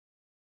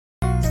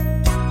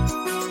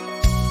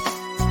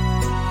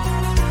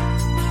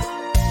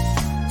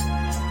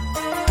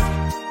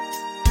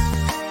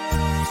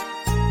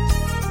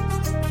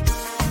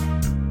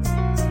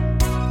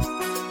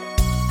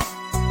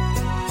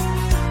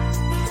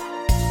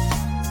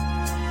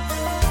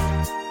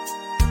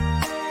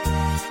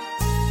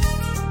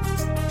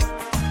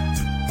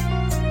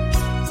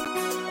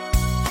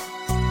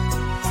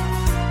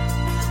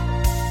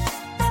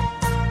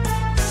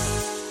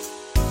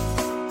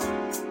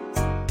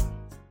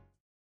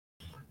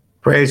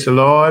Praise the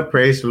Lord.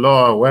 Praise the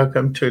Lord.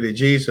 Welcome to the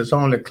Jesus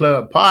Only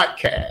Club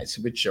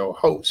podcast with your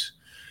host,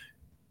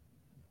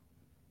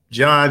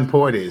 John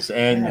Portis,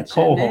 and the That's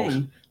your co-host.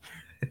 name.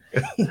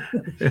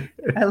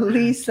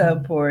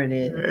 Elisa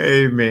Portis.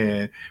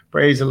 Amen.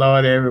 Praise the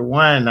Lord,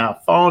 everyone. Our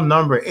phone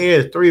number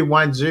is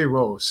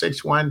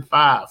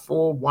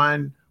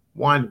 310-615-4111.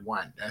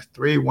 That's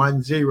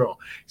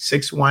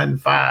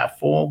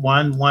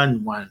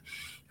 310-615-4111.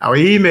 Our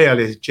email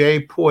is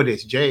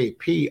jportis,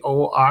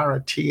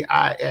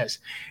 JPORTIS,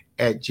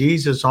 at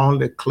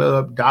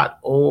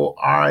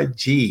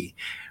JesusOnlyClub.org.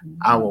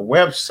 Our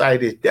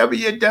website is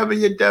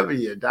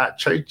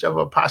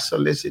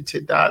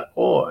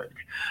www.churchofapostolicity.org.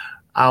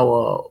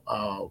 Our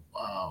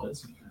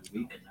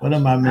what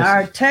am I missing?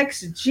 Our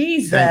text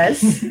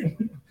Jesus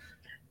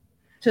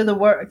to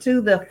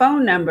the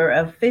phone number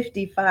of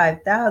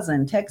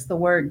 55,000. Text the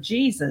word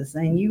Jesus,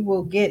 and you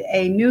will get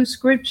a new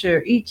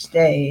scripture each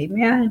day.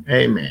 Amen.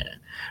 Amen.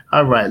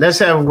 All right, let's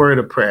have a word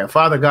of prayer.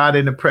 Father God,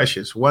 in the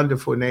precious,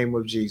 wonderful name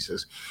of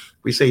Jesus,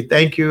 we say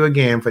thank you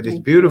again for this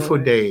beautiful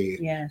day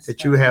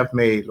that you have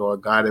made,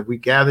 Lord God, that we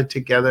gather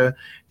together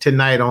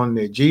tonight on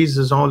the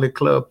Jesus Only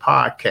Club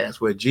podcast,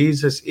 where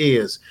Jesus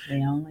is.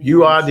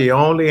 You are the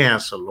only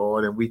answer,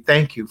 Lord, and we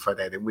thank you for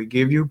that, and we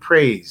give you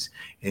praise.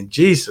 In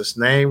Jesus'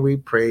 name we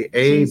pray.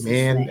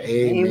 Amen,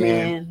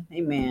 amen,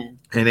 amen,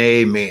 and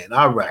amen.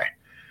 All right.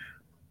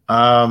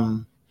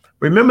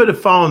 Remember the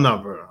phone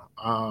number.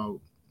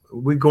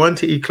 We're going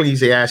to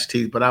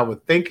Ecclesiastes, but I was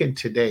thinking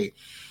today,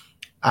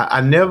 I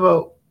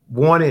never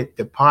wanted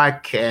the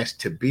podcast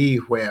to be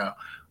where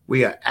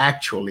we are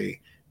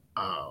actually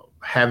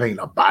having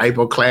a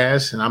Bible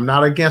class, and I'm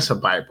not against a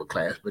Bible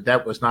class, but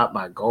that was not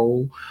my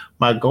goal.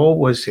 My goal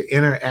was to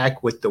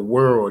interact with the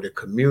world, the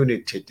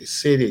community, the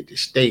city, the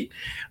state.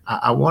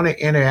 I want to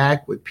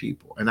interact with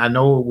people, and I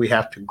know we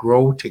have to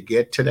grow to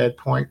get to that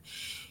point.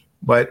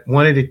 But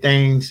one of the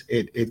things,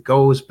 it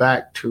goes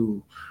back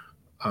to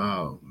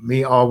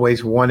me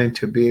always wanting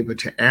to be able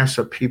to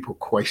answer people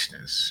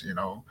questions.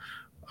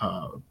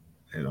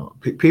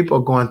 People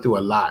are going through a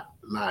lot,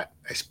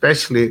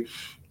 especially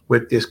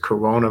with this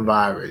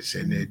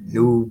coronavirus and the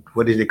new,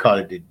 what do they call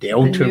it, the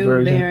Delta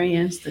version?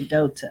 Variants, the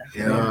Delta.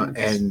 Yeah,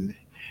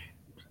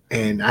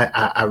 and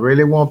I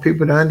really want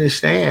people to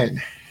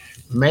understand,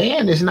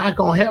 man, it's not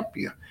going to help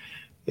you.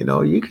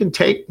 You can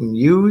take and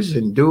use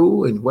and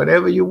do and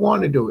whatever you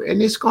want to do,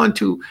 and it's going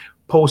to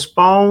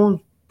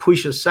postpone,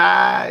 push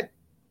aside,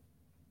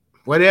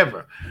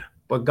 whatever.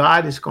 But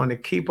God is going to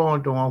keep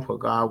on doing what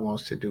God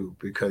wants to do,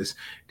 because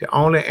the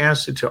only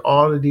answer to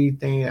all of these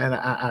things, and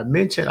I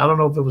mentioned, I don't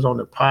know if it was on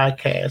the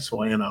podcast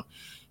or in a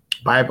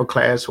Bible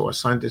class or a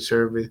Sunday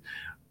service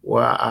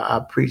where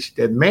I preached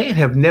that man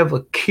have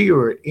never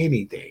cured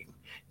anything.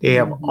 They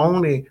have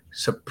only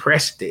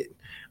suppressed it,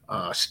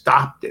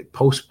 stopped it,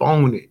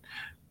 postponed it,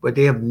 but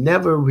they have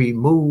never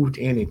removed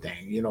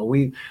anything.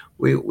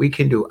 We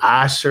can do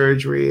eye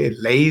surgery and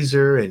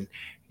laser and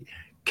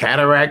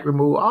cataract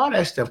removal, all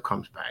that stuff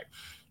comes back.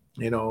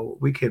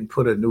 We can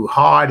put a new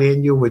heart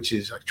in you, which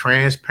is a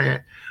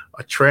transplant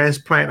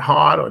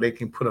heart, or they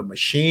can put a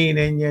machine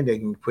in you. They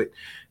can put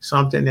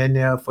something in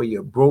there for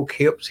your broke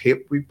hips,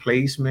 hip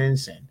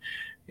replacements, and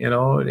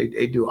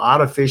they do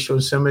artificial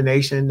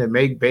insemination to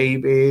make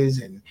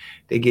babies, and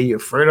they give you a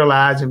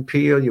fertilizing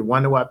pill. You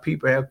wonder why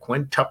people have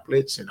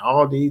quintuplets and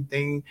all these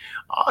things.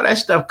 All that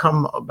stuff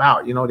come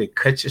about. They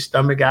cut your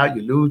stomach out,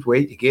 you lose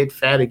weight, you get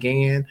fat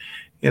again,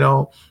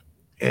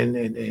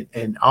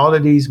 And all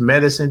of these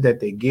medicines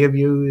that they give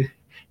you,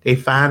 they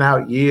find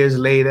out years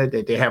later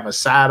that they have a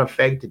side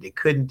effect that they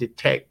couldn't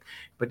detect,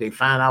 but they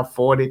find out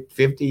 40,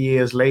 50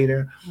 years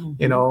later,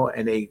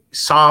 and they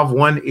solve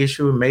one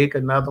issue and make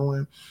another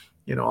one.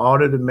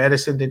 All of the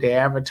medicine that they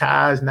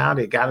advertise now,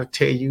 they got to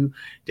tell you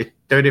the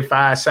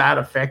 35 side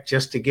effects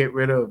just to get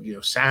rid of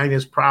your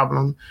sinus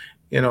problem,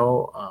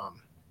 cortisone,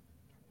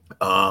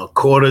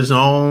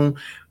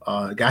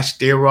 got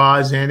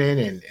steroids in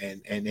it,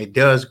 and it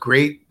does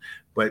great.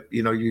 But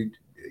you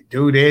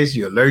do this,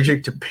 you're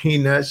allergic to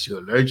peanuts, you're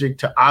allergic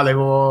to olive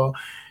oil,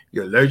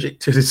 you're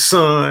allergic to the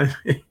sun,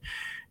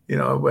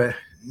 but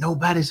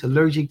nobody's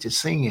allergic to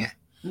singing.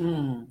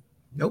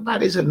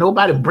 Nobody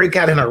break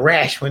out in a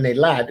rash when they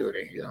lie, do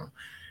they?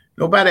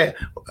 Nobody.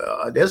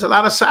 There's a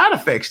lot of side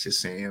effects to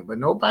singing, but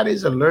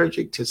nobody's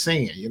allergic to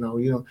singing.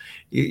 You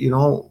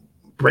don't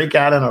break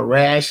out in a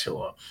rash,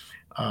 or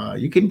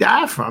you can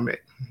die from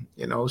it.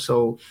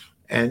 So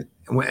and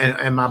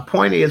my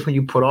point is, when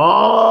you put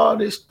all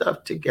this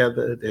stuff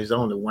together, there's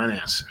only one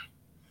answer,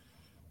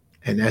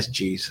 and that's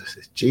Jesus.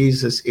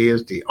 Jesus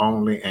is the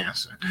only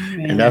answer.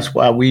 Amen. And that's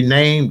why we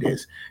named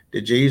this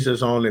the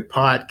Jesus Only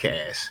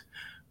Podcast,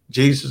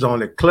 Jesus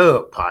Only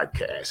Club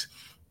Podcast,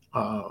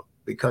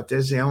 because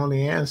that's the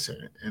only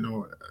answer.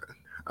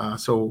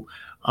 So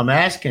I'm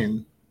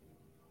asking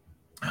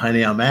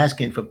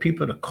for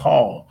people to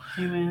call.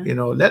 Amen.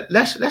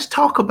 Let's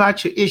talk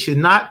about your issues.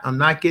 I'm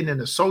not getting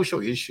into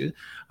social issues.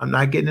 I'm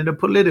not getting into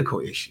political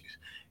issues.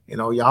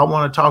 Y'all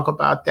want to talk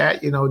about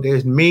that.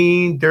 There's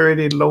mean,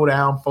 dirty, low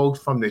down folks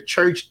from the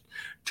church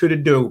to the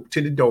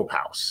dope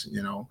house,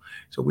 you know.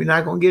 So we're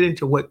not going to get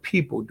into what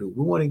people do.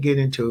 We want to get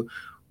into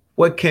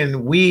what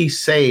can we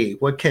say?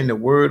 What can the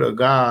word of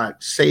God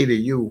say to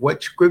you?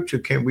 What scripture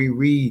can we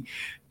read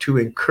to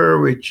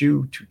encourage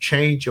you to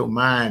change your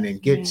mind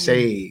and get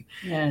saved?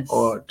 Yes.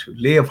 Or to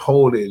live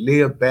holy,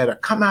 live better,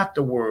 come out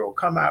the world,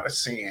 come out of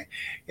sin.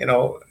 You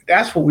know,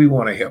 that's what we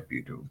want to help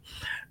you do.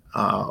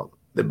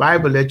 The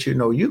Bible lets you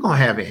know you're going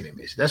to have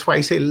enemies. That's why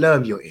he say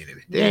love your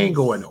enemies. They ain't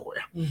going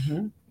nowhere.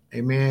 Mm-hmm.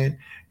 Amen.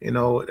 You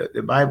know,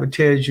 the Bible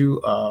tells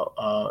you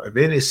if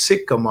any is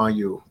sick among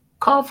you,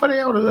 call for the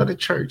elders of the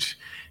church.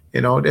 You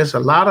know, there's a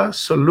lot of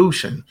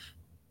solution.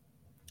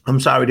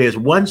 There's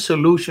one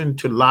solution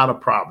to a lot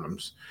of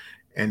problems.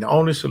 And the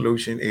only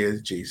solution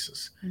is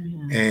Jesus.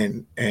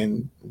 Mm-hmm.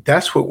 And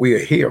that's what we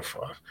are here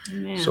for.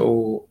 Amen.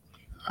 So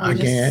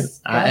again,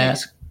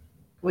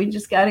 we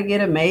just got to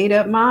get a made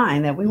up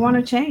mind that we want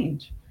to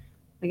change.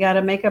 We got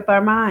to make up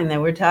our mind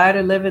that we're tired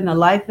of living the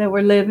life that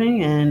we're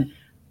living. And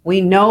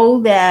we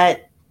know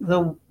that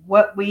the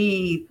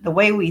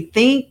way we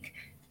think,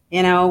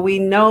 you know, we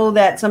know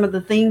that some of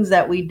the things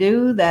that we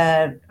do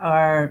that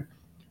are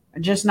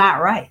just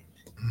not right,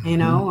 you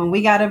know, and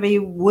we got to be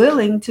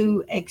willing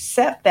to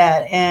accept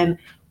that and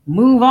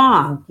move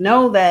on.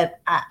 Know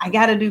that I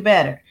got to do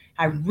better.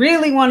 I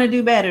really want to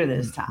do better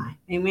this time.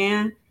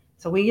 Amen.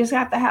 So we just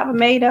have to have a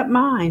made up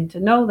mind to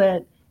know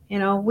that, you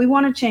know, we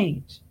want to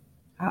change.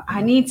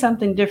 I need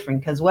something different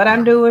because what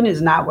I'm doing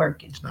is not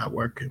working. It's not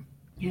working.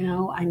 You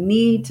know, I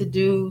need to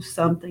do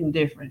something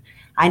different.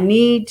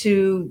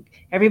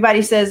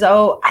 Everybody says,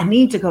 oh, I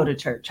need to go to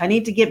church. I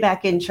need to get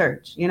back in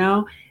church, you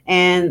know,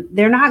 and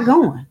they're not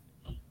going.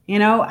 You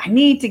know, I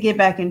need to get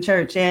back in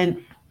church.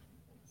 And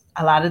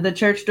a lot of the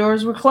church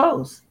doors were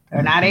closed.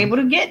 They're not able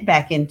to get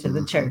back into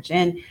the church.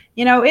 And,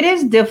 you know, it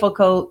is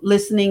difficult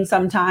listening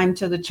sometime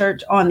to the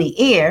church on the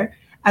air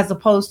as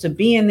opposed to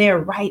being there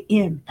right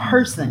in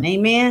person.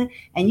 Amen.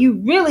 And you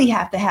really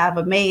have to have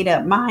a made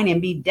up mind and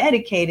be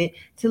dedicated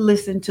to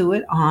listen to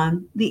it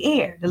on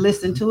the air, to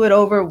listen to it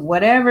over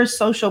whatever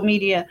social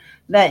media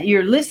that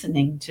you're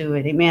listening to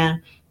it.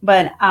 Amen.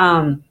 But,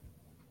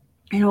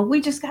 you know,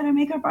 we just got to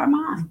make up our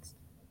minds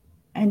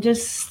and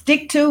just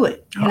stick to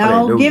it. You know,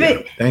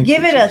 Hallelujah.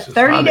 give it a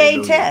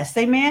 30-day test.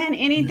 Amen.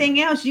 Anything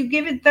else, you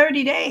give it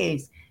 30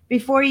 days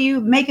before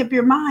you make up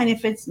your mind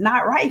if it's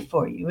not right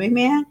for you.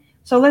 Amen.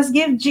 So let's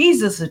give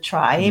Jesus a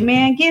try.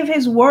 Amen. Give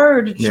his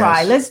word a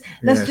try. Let's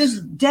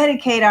just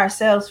dedicate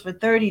ourselves for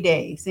 30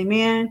 days.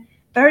 Amen.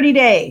 30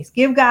 days.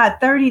 Give God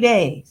 30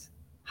 days.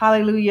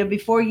 Hallelujah.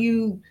 Before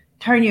you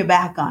turn your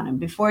back on him,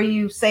 before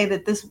you say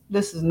that this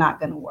is not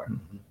going to work.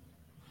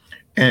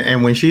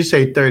 And when she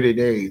say 30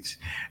 days,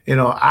 you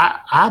know,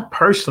 I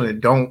personally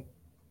don't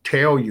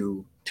tell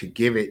you to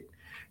give it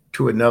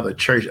to another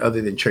church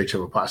other than Church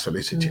of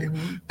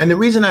Apostolicity. And the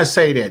reason I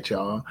say that,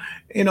 y'all,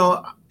 you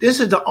know, this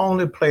is the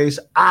only place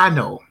I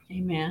know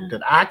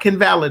that I can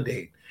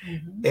validate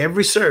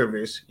every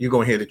service you're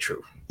going to hear the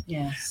truth.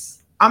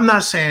 Yes. I'm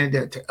not saying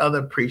that the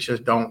other preachers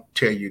don't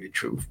tell you the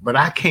truth, but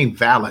I can't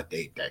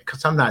validate that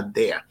because I'm not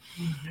there.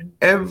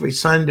 Every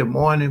Sunday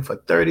morning for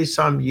 30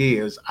 some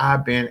years,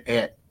 I've been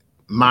at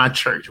my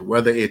church,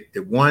 whether it's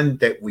the one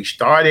that we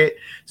started,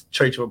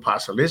 Church of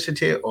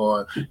Apostolicity,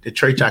 or the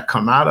church I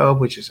come out of,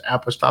 which is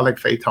Apostolic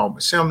Faith Home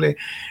Assembly.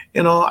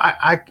 You know,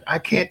 I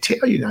can't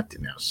tell you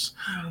nothing else.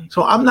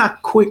 So I'm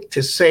not quick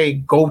to say,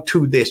 go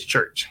to this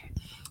church.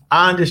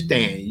 I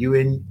understand you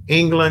in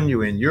England,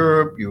 you in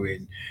Europe, you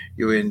in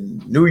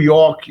New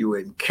York, you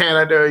in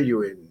Canada,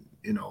 you in,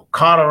 you know,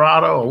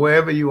 Colorado or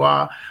wherever you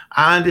are.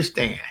 I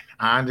understand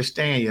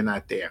you're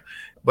not there.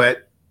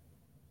 But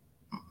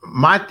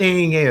my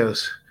thing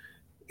is,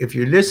 if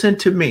you listen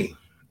to me,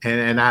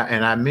 and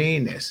I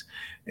mean this,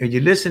 if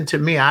you listen to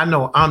me, I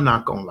know I'm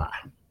not going to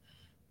lie.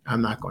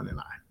 I'm not going to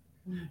lie.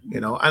 You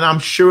know, and I'm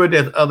sure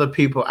there's other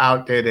people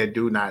out there that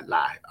do not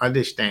lie.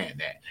 Understand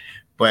that.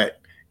 But,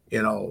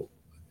 you know,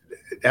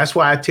 that's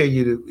why I tell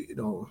you to, you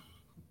know,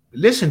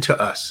 listen to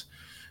us,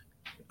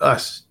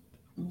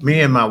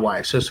 me and my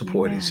wife, Sister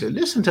Porter said,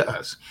 listen to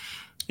us,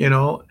 you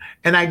know,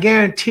 and I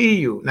guarantee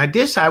you, now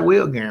this I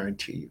will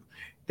guarantee you,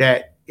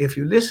 that if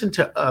you listen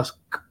to us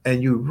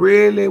and you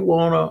really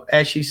want to,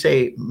 as she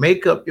say,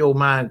 make up your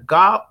mind,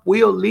 God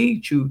will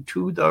lead you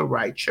to the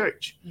right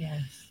church.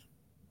 Yes.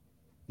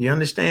 You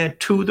understand?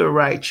 To the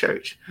right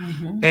church.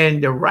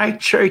 And the right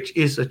church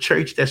is a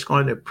church that's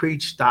going to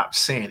preach, stop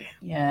sinning.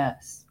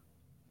 Yes.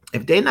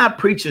 If they're not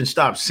preaching,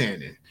 stop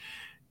sinning,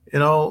 you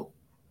know,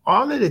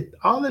 all of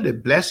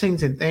the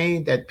blessings and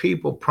things that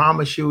people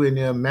promise you in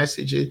their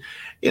messages,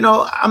 you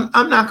know,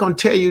 I'm not going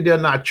to tell you they're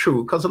not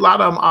true, because a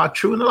lot of them are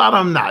true and a lot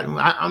of them not.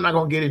 I'm not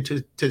going to get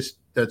into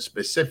the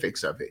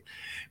specifics of it,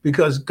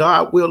 because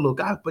God will look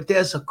out, but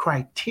there's a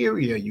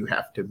criteria you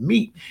have to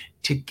meet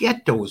to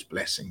get those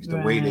blessings the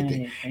way that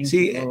they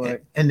see.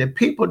 And the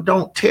people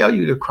don't tell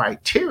you the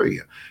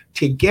criteria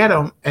to get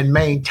them and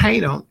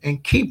maintain them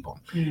and keep them.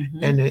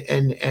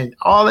 And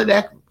all of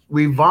that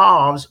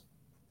revolves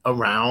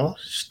around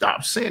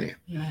stop sinning.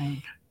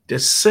 The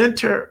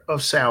center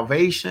of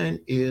salvation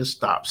is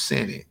stop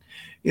sinning.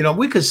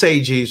 We could say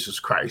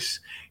Jesus Christ,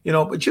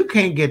 but you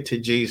can't get to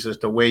Jesus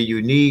the way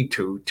you need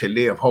to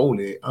live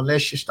holy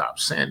unless you stop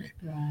sinning.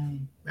 Right.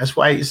 That's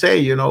why he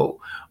say,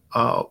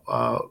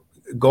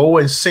 go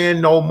and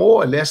sin no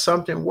more, lest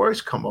something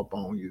worse come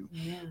upon you.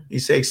 Yeah. He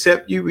said,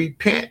 except you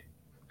repent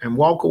and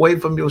walk away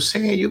from your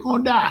sin, you're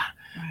going to die.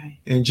 Right.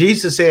 And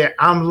Jesus said,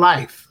 I'm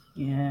life.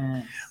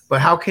 Yes. But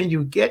how can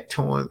you get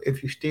to him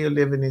if you're still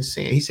living in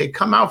sin? He said,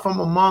 come out from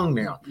among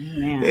them.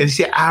 Yeah. And he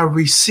said, I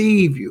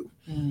receive you.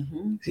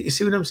 Mm-hmm. You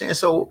see what I'm saying?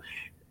 So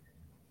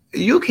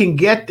you can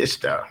get this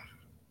stuff.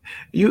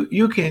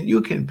 You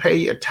can pay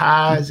your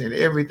tithes and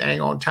everything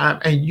on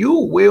time, and you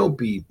will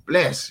be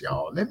blessed,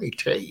 y'all. Let me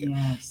tell you,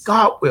 Yes.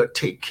 God will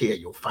take care of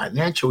your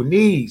financial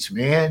needs,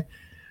 man.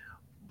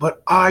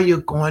 But are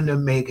you going to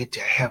make it to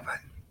heaven?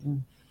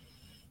 Mm.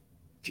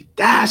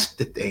 That's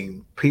the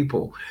thing,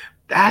 people.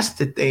 That's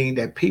the thing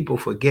that people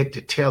forget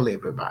to tell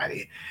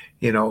everybody.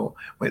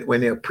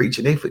 When they're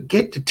preaching, they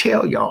forget to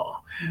tell y'all.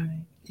 Right.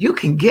 You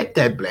can get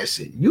that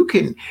blessing. You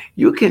can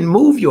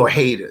move your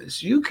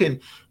haters. You can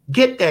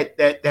get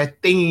that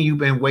thing you've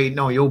been waiting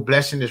on. Your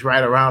blessing is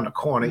right around the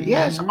corner. Mm-hmm.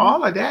 Yes,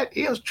 all of that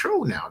is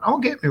true now.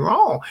 Don't get me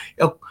wrong.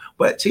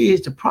 But see,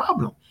 here's the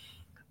problem.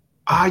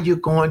 Are you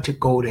going to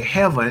go to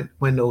heaven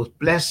when those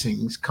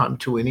blessings come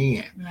to an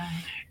end?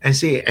 Right.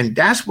 And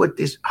that's what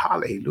this,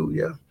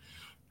 hallelujah.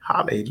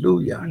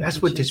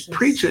 That's what this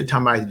preacher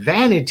talking about,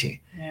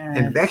 vanity. Yes.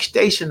 And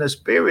vexation of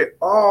spirit,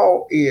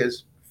 all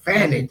is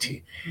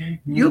vanity.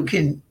 Mm-hmm.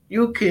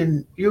 You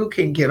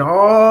can get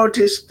all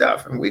this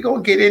stuff, and we're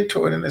gonna get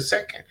into it in a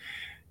second.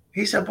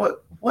 He said,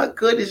 but what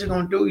good is it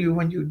gonna do you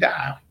when you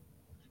die?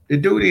 The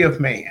duty of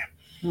man.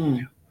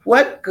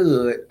 What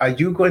good are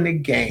you going to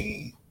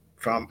gain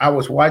from? I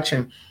was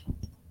watching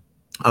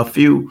a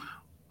few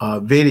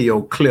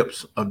video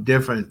clips of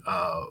different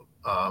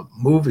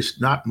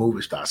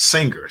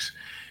singers,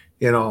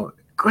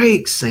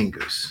 great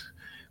singers,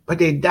 but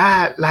they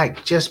died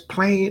like just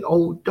plain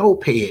old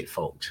dopehead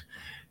folks,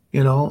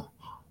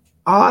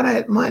 all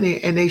that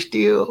money, and they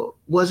still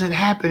wasn't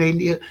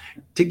happening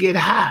to get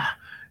high.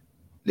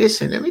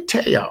 Listen, let me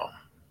tell y'all,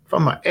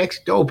 from an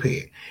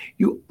ex-dopehead,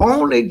 you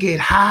only get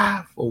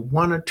high for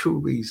one or two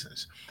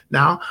reasons.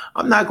 Now,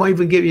 I'm not going to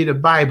even give you the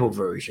Bible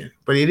version,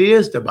 but it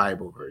is the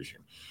Bible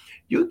version.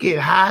 You get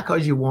high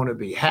because you want to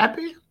be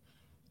happy,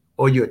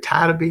 or you're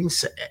tired of being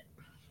sad.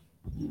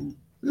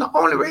 The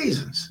only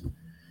reasons.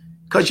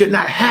 Because you're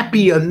not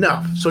happy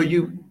enough, so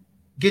you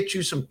get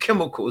you some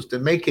chemicals to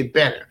make it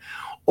better.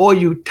 Or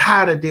you're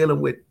tired of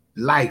dealing with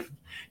life,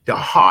 the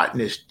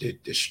hardness,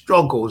 the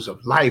struggles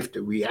of life,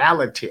 the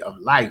reality of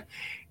life,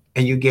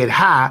 and you get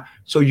high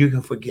so you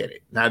can forget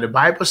it. Now, the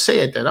Bible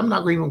said that. I'm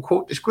not going to even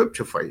quote the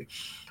scripture for you,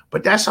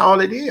 but that's all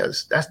it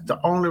is. That's the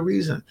only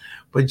reason.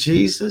 But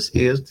Jesus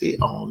is the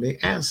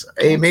only answer.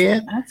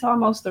 Amen. That's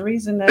almost the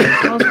reason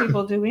that most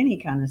people do any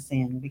kind of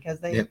sin, because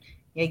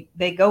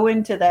they go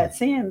into that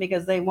sin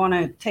because they want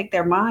to take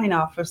their mind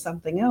off of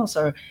something else,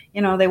 or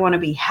they want to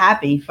be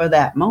happy for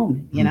that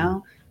moment.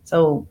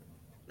 So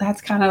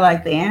that's kind of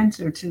like the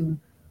answer to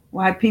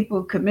why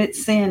people commit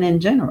sin in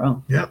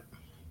general. Yep.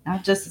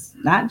 Not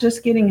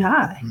just getting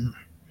high.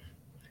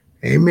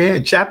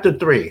 Amen. Chapter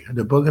 3,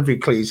 the book of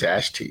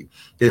Ecclesiastes.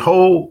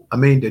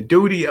 The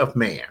duty of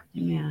man.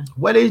 Yeah.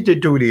 What is the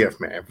duty of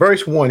man?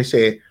 Verse 1, he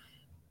said,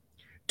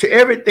 to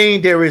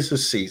everything there is a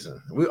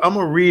season. I'm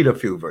going to read a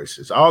few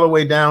verses all the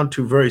way down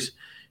to verse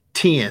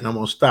 10. I'm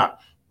going to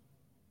stop.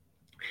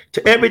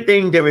 To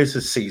everything there is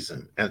a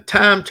season, and a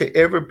time to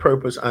every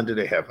purpose under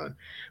the heaven.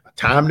 A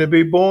time to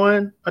be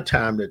born, a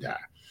time to die.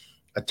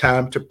 A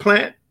time to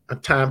plant, a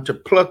time to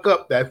pluck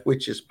up that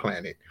which is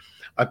planted.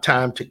 A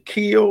time to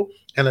kill,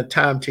 and a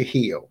time to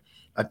heal.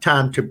 A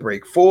time to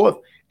break forth,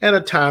 and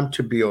a time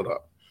to build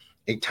up.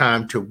 A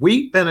time to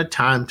weep, and a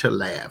time to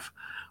laugh.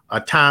 A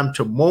time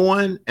to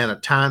mourn, and a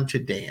time to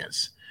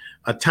dance.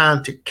 A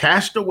time to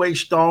cast away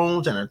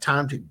stones, and a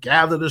time to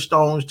gather the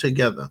stones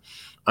together.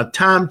 A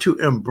time to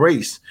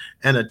embrace,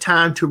 and a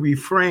time to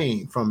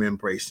refrain from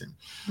embracing.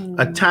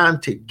 A time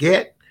to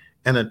get,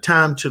 and a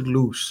time to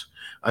loose.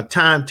 A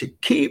time to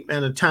keep,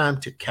 and a time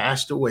to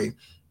cast away.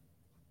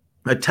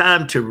 A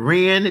time to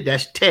rend,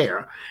 that's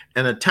tear,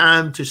 and a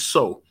time to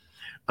sow.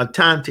 A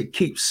time to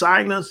keep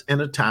silence, and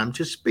a time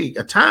to speak.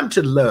 A time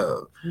to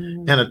love,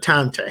 and a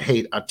time to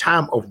hate. A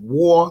time of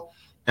war,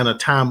 and a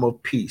time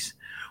of peace.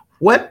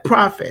 What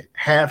profit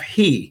have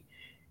he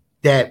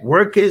that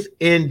worketh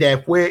in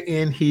that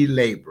wherein he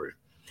laboreth?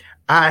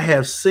 I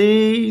have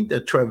seen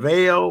the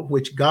travail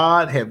which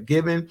God have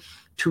given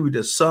to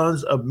the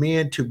sons of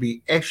men to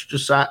be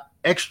exercised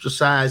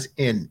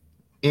in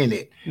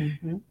it.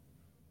 Mm-hmm.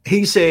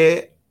 He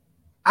said,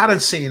 I done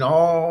seen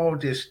all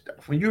this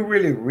stuff. When you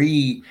really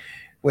read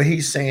what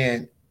he's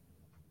saying,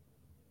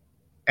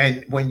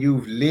 and when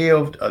you've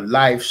lived a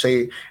life,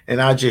 say,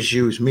 and I just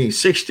use me,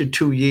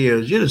 62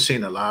 years, you done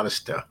seen a lot of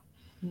stuff.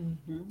 A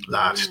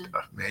lot of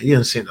stuff, man. You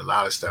done seen a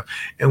lot of stuff.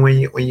 And when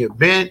you've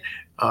been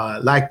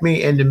like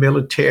me in the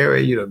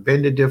military, you'd have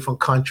been to different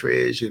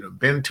countries, you'd have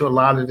been to a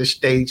lot of the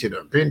states, you'd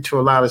have been to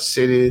a lot of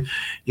cities,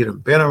 you'd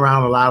have been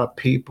around a lot of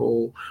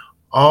people,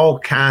 all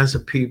kinds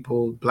of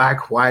people,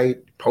 black, white,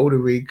 Puerto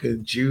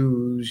Rican,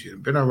 Jews.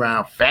 You've been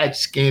around fat,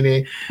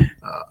 skinny,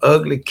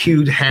 ugly,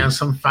 cute,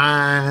 handsome,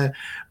 fine,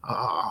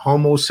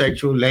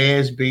 homosexual,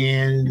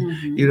 lesbian.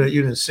 Mhm.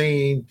 You done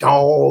seen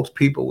dogs,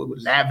 people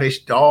with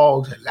lavish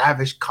dogs and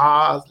lavish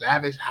cars,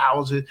 lavish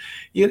houses.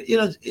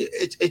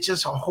 It's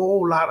just a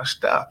whole lot of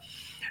stuff.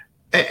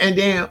 And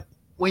then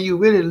when you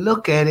really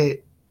look at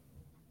it,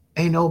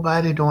 ain't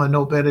nobody doing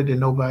no better than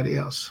nobody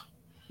else.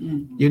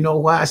 Mhm. You know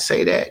why I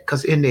say that?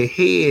 Because in their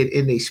head,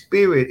 in their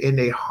spirit, in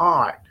their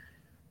heart,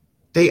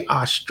 they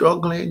are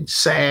struggling,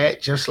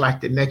 sad, just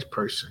like the next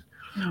person.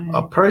 Right.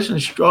 A person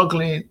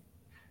struggling,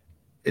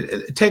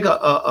 take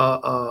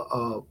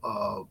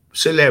a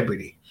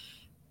celebrity.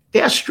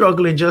 They're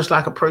struggling just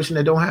like a person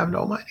that don't have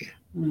no money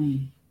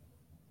Mm.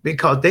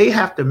 because they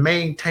have to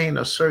maintain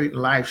a certain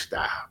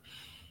lifestyle.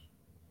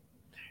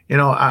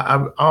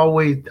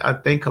 I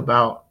think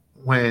about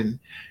when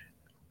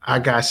I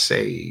got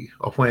saved,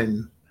 or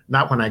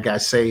not when I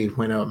got saved,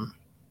 when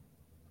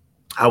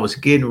I was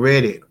getting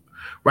ready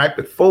right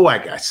before I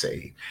got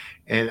saved.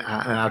 And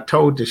I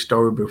told this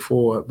story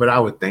before, but I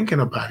was thinking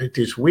about it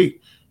this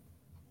week.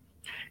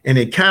 And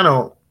it kind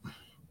of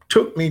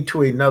took me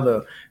to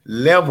another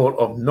level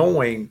of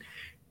knowing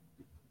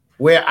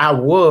where I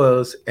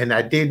was, and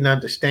I didn't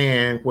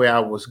understand where I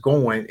was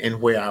going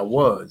and where I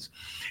was.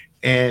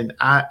 And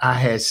I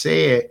had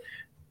said,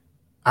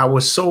 I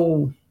was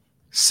so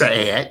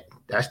sad,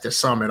 that's to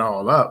sum it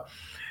all up,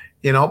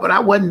 but I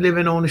wasn't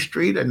living on the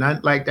street or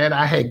nothing like that.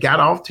 I had got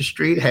off the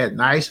street, had a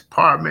nice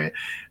apartment,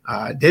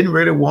 didn't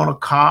really want a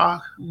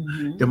car.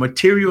 Mhm. The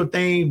material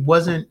thing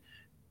wasn't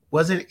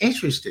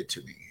interested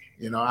to me.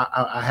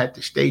 I had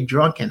to stay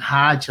drunk and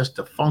high just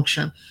to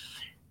function.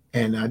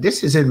 And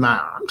this is I'm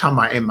talking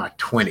about in my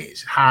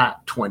 20s, high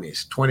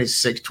 20s,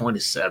 26,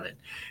 27,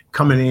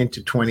 coming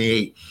into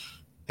 28.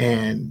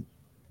 And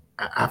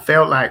I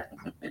felt like,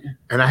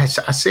 and I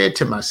said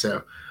to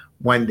myself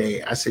one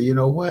day, I said, you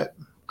know what?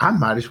 I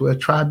might as well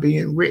try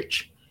being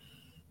rich.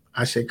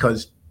 I said,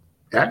 because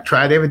I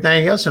tried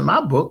everything else in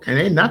my book and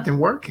ain't nothing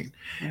working,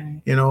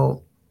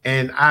 Right.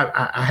 And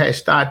I had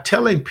started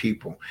telling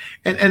people,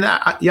 and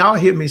y'all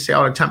hear me say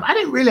all the time, I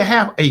didn't really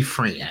have a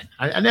friend.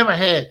 I never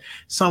had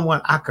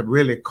someone I could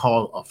really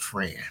call a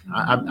friend.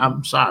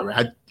 I'm sorry.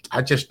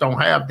 I just don't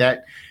have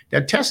that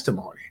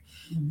testimony.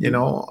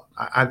 Mhm.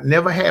 I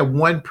never had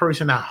one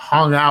person I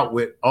hung out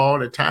with all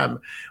the time,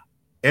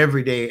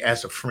 every day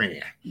as a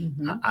friend.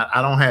 Mhm.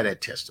 I don't have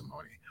that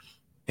testimony.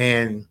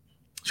 And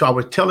so I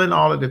was telling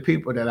all of the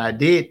people that I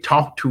did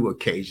talk to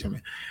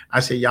occasionally,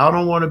 I said, y'all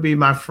don't want to be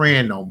my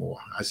friend no more.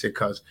 I said,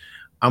 because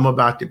I'm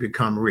about to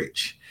become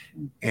rich.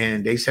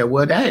 And they said,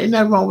 well, that ain't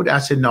nothing wrong with that. I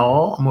said,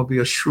 no, I'm going to be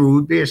a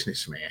shrewd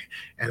businessman.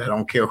 And I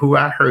don't care who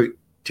I hurt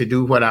to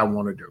do what I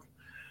want to do.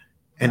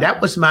 And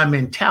that was my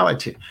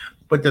mentality.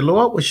 But the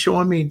Lord was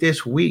showing me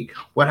this week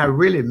what I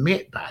really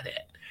meant by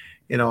that.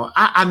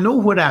 I know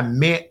what I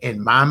meant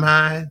in my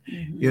mind.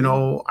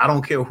 Mhm. I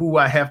don't care who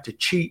I have to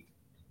cheat,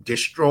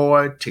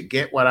 destroy to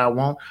get what I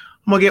want.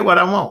 I'm gonna get what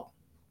I want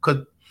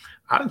because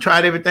I done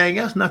tried everything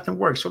else, nothing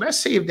works. So let's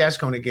see if that's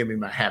going to give me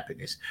my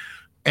happiness.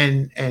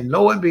 And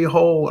lo and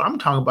behold, I'm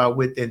talking about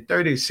within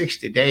 30,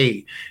 60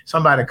 days,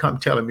 somebody come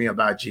telling me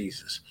about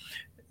Jesus.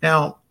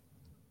 Now,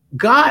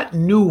 God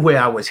knew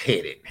where I was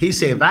headed. He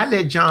said, if I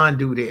let John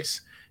do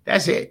this,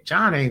 that's it.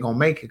 John ain't gonna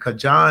make it because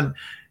John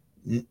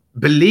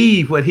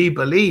believed what he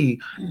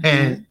believed. Mhm.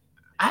 And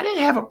I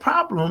didn't have a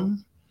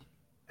problem.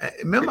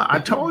 Remember, I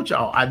told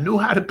y'all I knew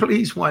how to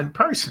please one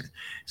person.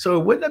 So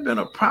it wouldn't have been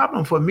a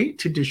problem for me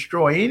to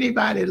destroy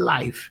anybody's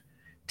life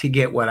to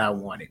get what I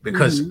wanted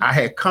because Mhm. I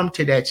had come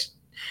to that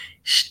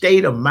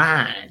state of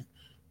mind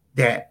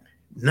that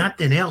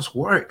nothing else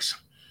works.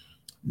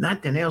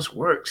 Nothing else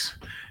works.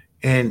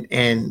 And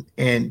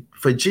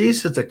for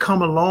Jesus to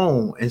come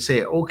along and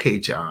say, okay,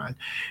 John,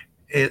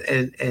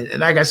 and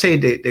like I say,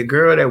 the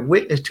girl that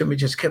witnessed to me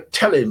just kept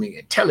telling me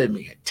and telling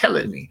me and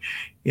telling me,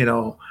 you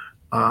know.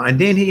 And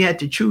then he had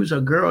to choose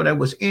a girl that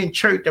was in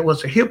church that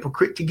was a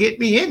hypocrite to get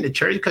me into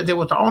church because it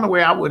was the only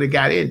way I would have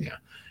got in there.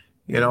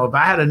 If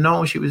I had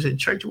known she was in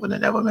church, I would have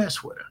never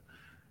messed with her.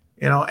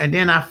 And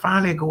then I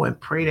finally go and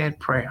pray that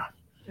prayer.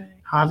 Right.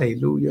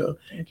 Hallelujah.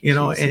 Thank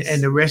you,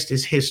 And the rest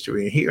is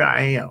history. And here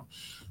I am.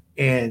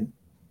 And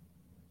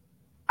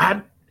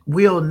I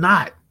will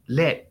not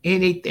let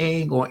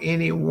anything or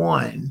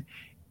anyone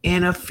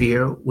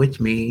interfere with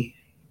me,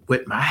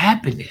 with my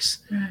happiness.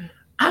 Right.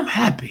 I'm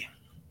happy.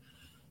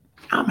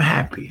 I'm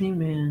happy.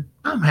 Amen.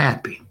 I'm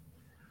happy.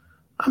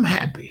 I'm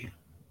happy.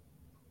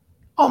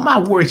 On my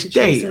worst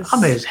day, Jesus.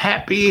 I'm as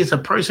happy as a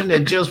person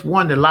that just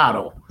won the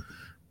lotto.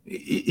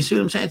 You see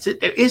what I'm saying? So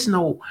there is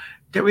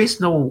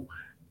no,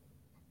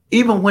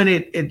 even when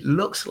it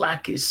looks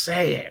like it's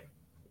sad,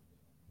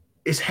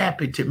 it's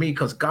happy to me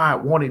because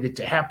God wanted it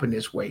to happen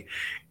this way.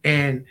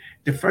 And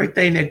the first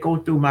thing that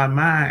goes through my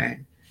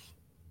mind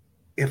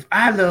if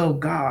I love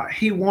God,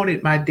 He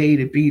wanted my day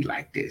to be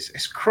like this.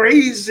 As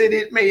crazy as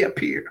it may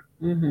appear.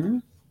 Mm-hmm.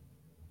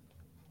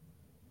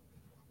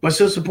 But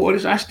Sister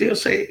Portis, I still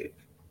say,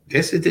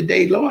 this is the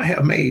day Lord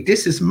have made.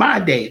 This is my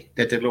day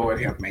that the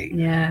Lord have made.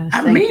 Yes,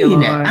 I thank you, mean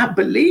Lord. that. I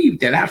believe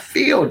that. I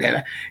feel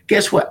that.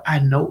 Guess what? I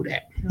know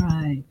that.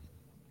 Right.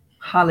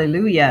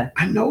 Hallelujah.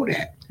 I know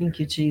that. Thank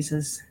you,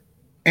 Jesus.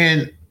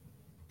 And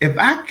if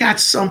I got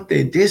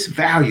something this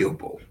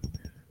valuable,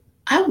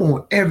 I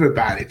want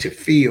everybody to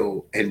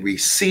feel and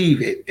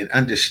receive it and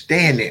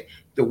understand it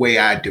the way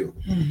I do.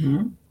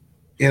 Mm-hmm.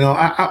 You know,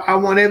 I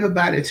want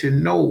everybody to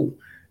know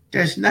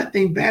there's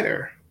nothing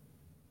better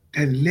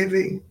than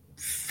living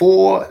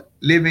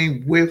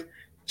with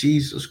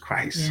Jesus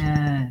Christ.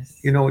 Yes.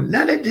 You know,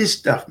 none of this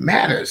stuff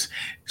matters.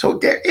 So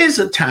there is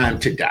a time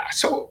to die.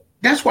 So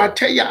that's why I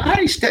tell you,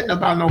 I ain't studying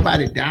about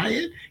nobody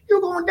dying.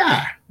 You're going to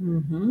die.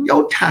 Mm-hmm.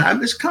 Your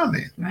time is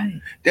coming.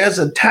 Right. There's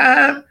a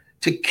time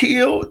to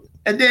kill.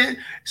 And then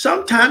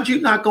sometimes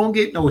you're not going to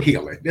get no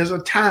healing. There's a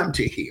time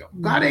to heal.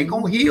 Mm-hmm. God ain't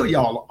going to heal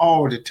y'all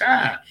all the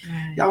time.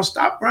 Right. Y'all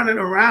stop running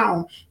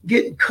around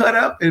getting cut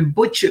up and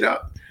butchered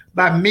up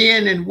by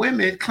men and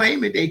women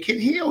claiming they can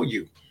heal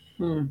you.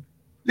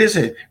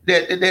 Listen,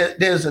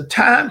 there's a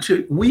time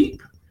to weep.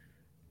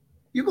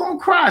 You're going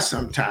to cry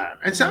sometime.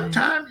 And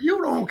sometimes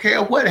you don't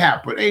care what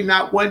happened. Ain't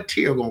not one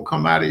tear going to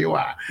come out of your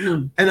eye.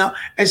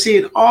 And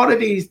see, all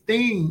of these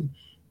things,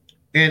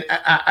 and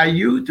I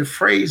use the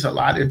phrase a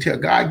lot until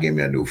God give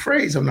me a new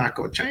phrase. I'm not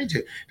going to change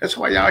it. That's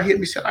why y'all hear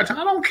me say, I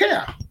don't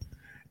care.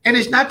 And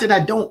it's not that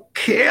I don't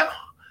care.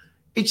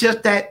 It's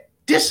just that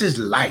this is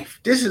life.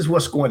 This is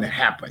what's going to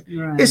happen.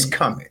 Right. It's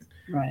coming.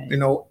 Right. You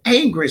know,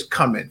 anger is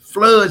coming.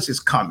 Floods is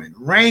coming.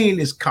 Rain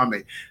is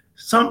coming.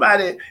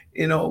 Somebody,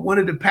 you know, one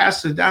of the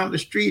pastors down the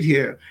street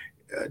here,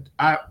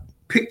 I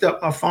picked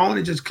up my phone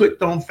and just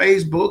clicked on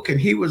Facebook, and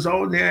he was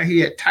on there. He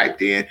had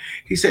typed in,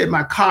 he said,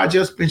 my car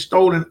just been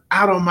stolen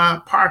out of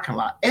my parking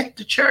lot at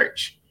the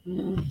church.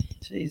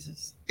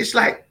 Jesus. It's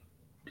like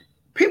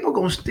people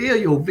going to steal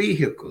your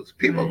vehicles.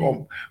 People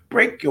going to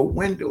break your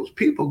windows.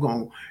 People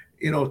going to,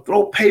 you know,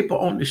 throw paper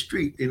on the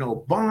street, you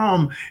know,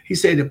 bomb. He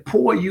said, the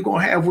poor you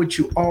going to have with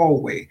you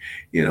always.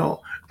 You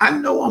know, I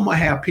know I'm going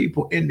to have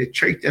people in the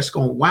church that's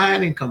going to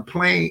whine and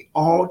complain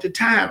all the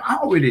time. I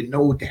already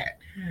know that.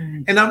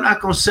 And I'm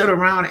not going to sit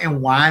around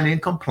and whine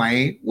and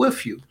complain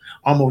with you.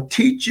 I'm going to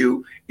teach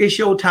you it's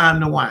your time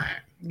to whine.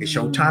 It's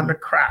your time to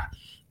cry.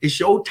 It's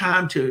your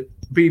time to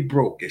be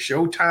broke. It's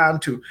your time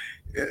to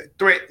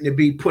threaten to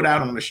be put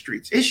out on the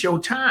streets. It's your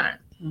time.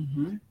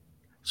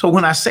 So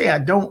when I say I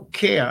don't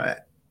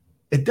care,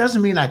 it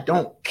doesn't mean I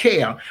don't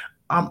care.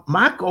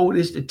 My goal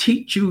is to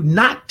teach you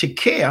not to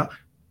care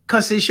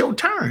because it's your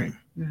turn.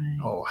 Right.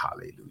 Oh,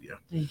 hallelujah.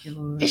 Thank you,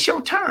 Lord. It's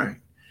your turn.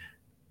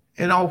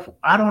 You know,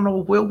 I don't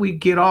know where we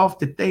get off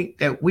to think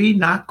that we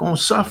not going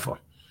to suffer.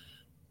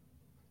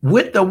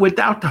 With or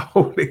without the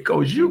Holy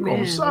Ghost, you're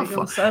going to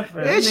suffer.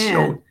 It's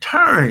your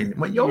turn.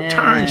 When your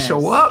turn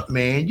show up,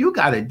 man, you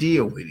got to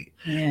deal with it.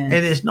 And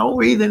there's no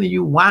reason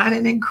you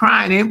whining and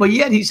crying, but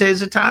yet he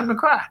says it's a time to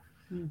cry.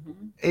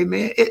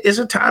 Amen. It's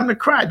a time to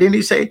cry. Then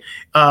he say,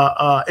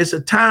 it's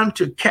a time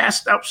to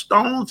cast up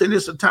stones, and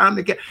it's a time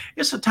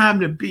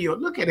to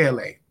build. Look at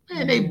LA.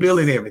 Man, they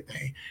building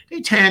everything.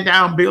 They tearing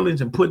down buildings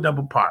and putting up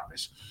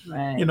apartments.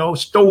 Right. You know,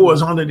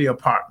 stores under the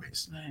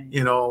apartments. Right.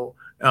 You know,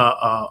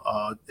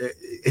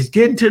 it's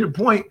getting to the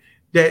point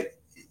that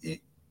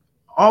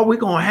all we're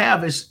gonna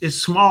have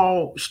is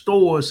small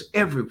stores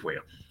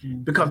everywhere,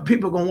 because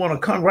people are gonna want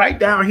to come right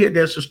down here.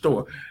 There's a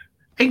store.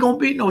 Ain't gonna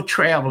be no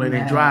traveling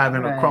and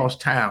driving across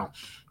town,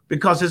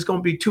 because it's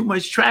gonna be too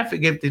much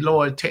traffic if the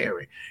Lord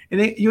tarry.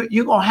 And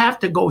you're gonna have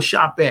to go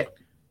shop at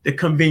the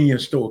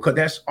convenience store, because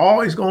that's all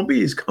it's gonna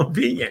be, is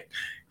convenient.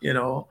 You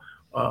know,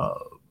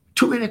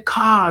 too many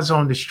cars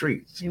on the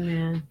streets.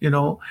 Amen. You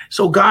know,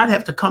 so God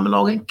have to come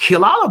along and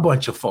kill out a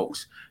bunch of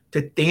folks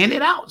to thin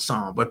it out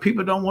some. But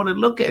people don't want to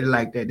look at it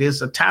like that.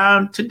 There's a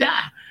time to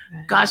die.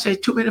 Right. God says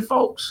too many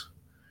folks.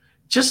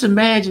 Just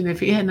imagine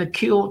if he hadn't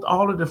killed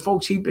all of the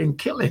folks he's been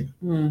killing.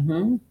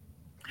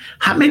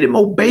 How many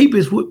more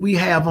babies would we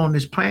have on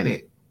this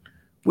planet?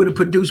 Would have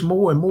produced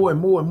more and more and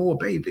more and more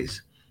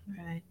babies.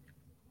 Right.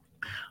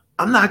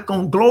 I'm not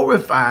going to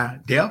glorify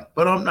death,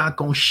 but I'm not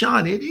going to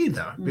shun it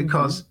either,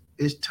 because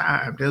it's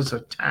time. There's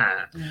a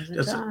time.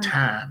 There's a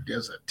time.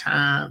 There's a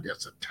time.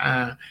 There's a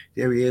time.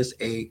 There is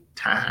a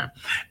time.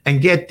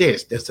 And get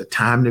this, there's a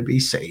time to be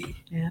saved.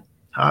 Yeah.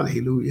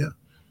 Hallelujah.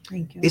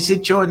 Thank you. Is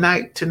it your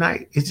night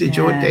tonight? Is it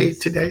your day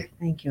today?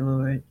 Thank you,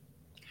 Lord.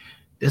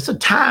 There's a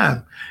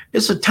time.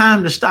 It's a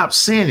time to stop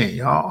sinning,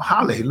 y'all.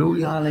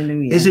 Hallelujah.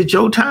 Hallelujah. Is it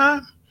your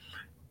time?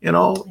 You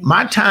know,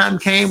 my time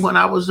came when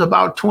I was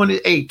about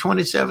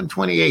 27,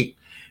 28.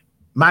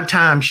 My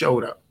time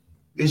showed up.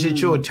 Is it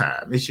your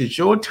time? Is it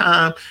your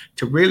time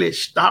to really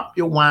stop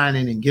your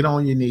whining and get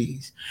on your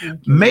knees?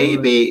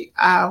 Maybe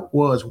I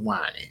was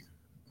whining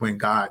when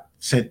God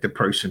sent the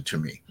person to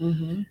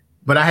me.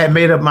 But I had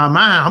made up my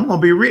mind, I'm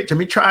going to be rich. Let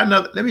me try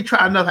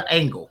another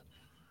angle.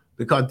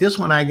 because this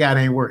one I got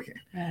ain't working.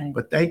 Right.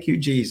 But thank you,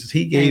 Jesus.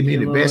 He gave me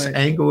the best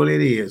angle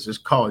it is. It's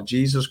called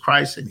Jesus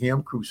Christ and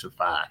Him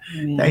crucified.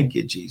 Amen. Thank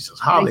you, Jesus.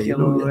 Hallelujah.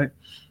 Lord.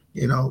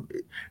 You know,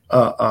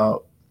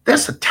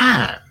 there's a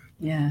time.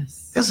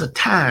 Yes. There's a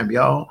time,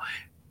 y'all.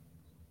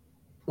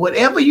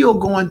 Whatever you're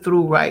going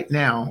through right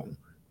now,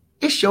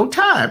 it's your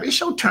time. It's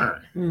your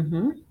turn.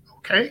 Mm-hmm.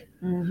 Okay?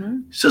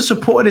 Mm-hmm. Sister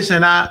Portis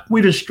and I,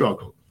 we just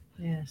struggled.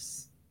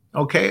 Yes.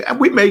 Okay? And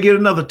we may get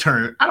another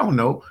turn. I don't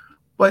know.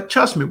 But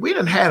trust me, we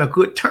done had a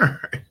good turn.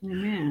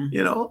 Amen.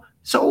 You know?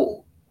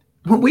 So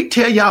when we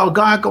tell y'all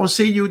God gonna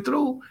see you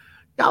through,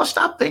 y'all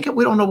stop thinking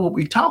we don't know what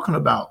we're talking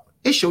about.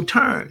 It's your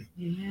turn.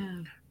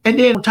 Amen. And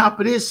then on top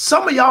of this,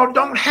 some of y'all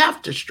don't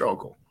have to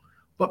struggle.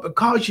 But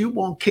because you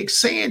won't kick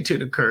sand to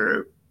the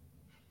curb,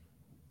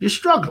 you're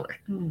struggling.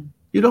 Hmm.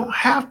 You don't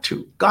have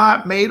to.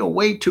 God made a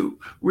way to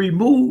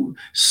remove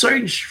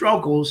certain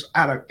struggles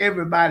out of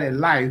everybody's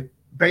life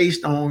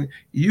based on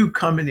you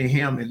coming to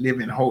Him and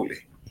living holy.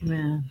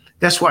 Amen.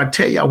 That's why I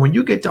tell y'all, when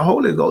you get the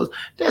Holy Ghost,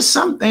 there's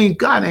some things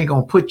God ain't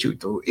gonna put you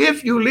through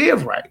if you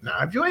live right.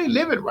 Now, if you ain't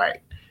living right,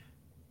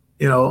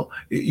 you know,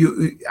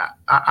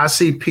 I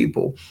see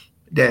people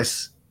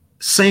that's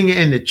singing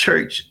in the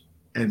church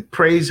and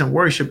praise and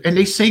worship, and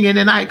they sing in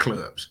the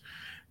nightclubs.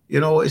 You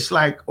know, it's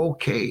like,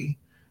 okay,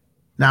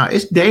 now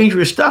it's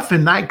dangerous stuff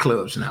in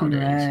nightclubs nowadays.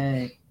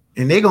 Right.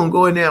 And they're gonna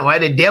go in there, why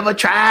the devil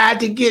tried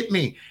to get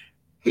me.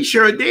 He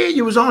sure did.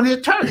 You was on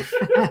his turf.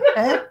 You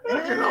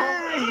know,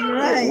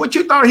 right. what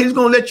you thought he was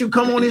gonna let you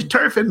come on his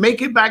turf and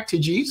make it back to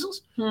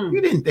Jesus?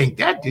 You didn't think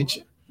that, did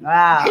you?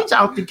 Wow. He's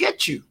out to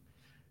get you.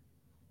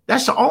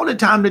 That's the only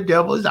time the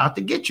devil is out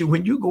to get you,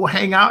 when you go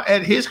hang out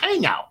at his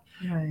hangout.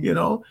 Right. You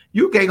know,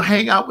 you can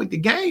hang out with the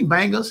gang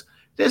bangers.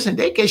 Listen,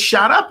 they get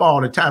shot up all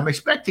the time.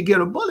 Expect to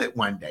get a bullet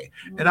one day.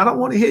 And I don't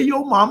want to hear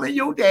your mom and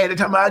your dad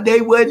talking about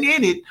they wasn't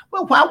in it.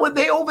 Well, why were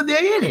they over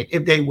there in it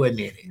if they wasn't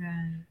in it?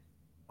 Right.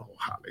 Oh,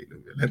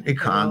 hallelujah. Let me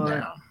calm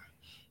down.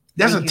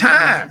 There's There's a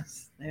time.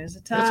 There's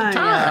a time,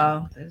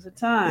 y'all. There's a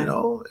time. You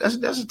know,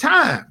 there's a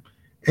time.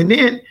 And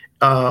then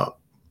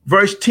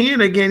verse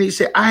 10 again, he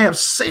said, I have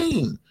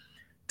seen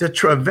the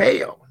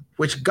travail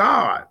which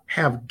God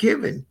have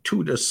given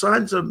to the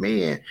sons of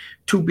men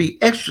to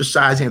be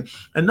exercised in.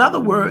 In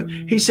other words,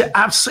 he said,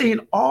 I've seen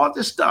all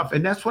this stuff.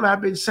 And that's what I've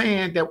been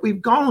saying that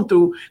we've gone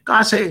through.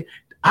 God said,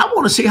 I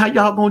want to see how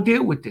y'all going to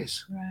deal with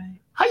this. Right.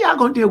 How y'all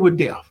going to deal with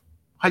death?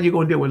 How you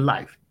going to deal with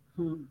life?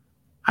 Hmm.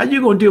 How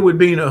you going to deal with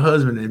being a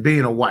husband and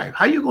being a wife?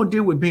 How you going to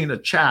deal with being a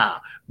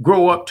child,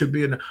 grow up to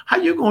being how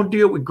you going to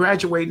deal with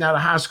graduating out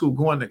of high school,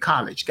 going to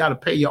college, got to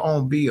pay your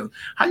own bills?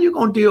 How you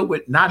going to deal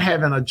with not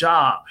having a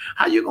job?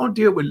 How you going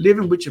to deal with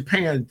living with your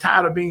parents,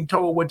 tired of being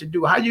told what to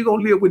do? How you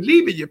going to live with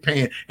leaving your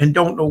parents and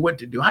don't know what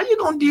to do? How you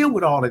going to deal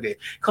with all of that?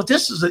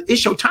 Because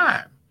it's your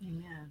time.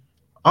 Amen.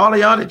 All of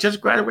y'all that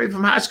just graduated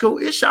from high school,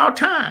 it's your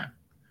time.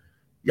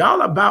 Y'all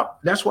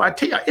about, that's why I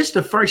tell you, it's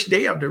the first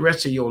day of the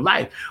rest of your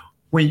life.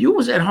 When you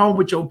was at home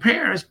with your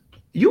parents,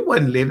 you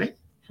wasn't living.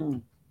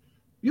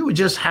 You were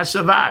just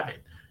surviving.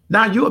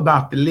 Now you're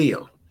about to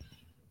live,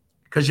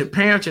 because your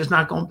parents is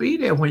not going to be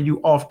there when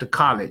you off to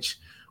college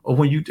or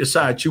when you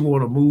decide you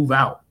want to move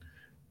out.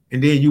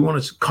 And then you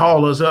want to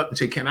call us up and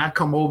say, can I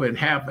come over and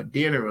have a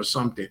dinner or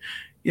something?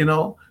 You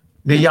know,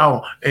 then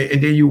y'all,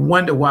 and then you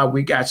wonder why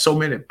we got so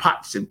many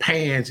pots and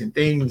pans and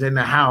things in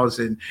the house.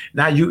 And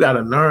now you got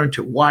to learn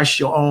to wash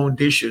your own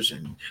dishes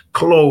and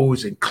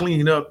clothes and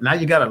clean up. Now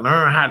you got to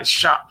learn how to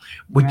shop.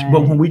 But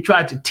when we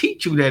tried to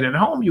teach you that at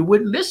home, you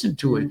wouldn't listen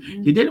to it.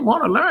 You didn't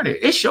want to learn it.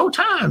 It's your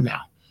time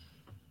now.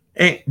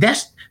 And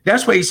that's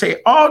why you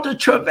say all the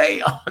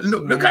travail.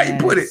 Look how you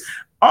put it.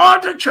 All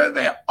the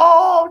travail,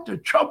 all the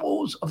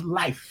troubles of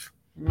life.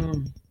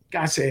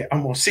 God said,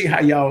 I'm going to see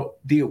how y'all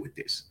deal with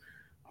this.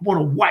 I want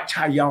to watch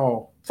how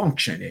y'all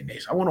function in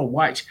this. I want to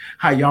watch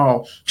how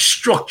y'all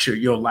structure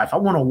your life. I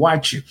want to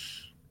watch you,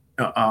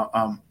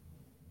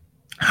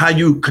 how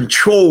you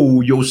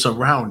control your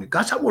surroundings.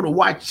 God, I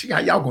want to see how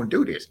y'all going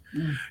to do this.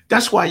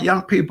 That's why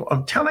young people,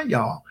 I'm telling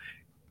y'all,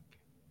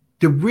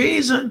 the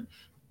reason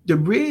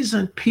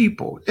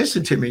people,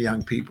 listen to me,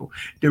 young people,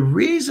 the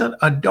reason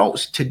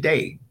adults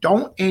today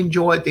don't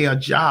enjoy their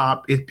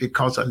job is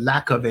because of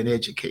lack of an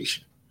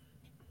education.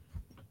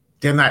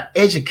 They're not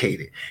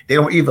educated. They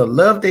don't either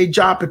love their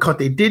job because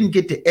they didn't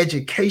get the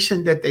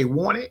education that they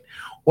wanted,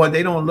 or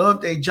they don't love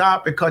their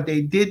job because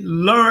they didn't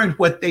learn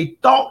what they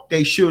thought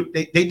they should.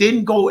 They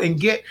didn't go and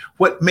get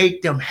what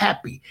made them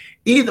happy.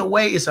 Either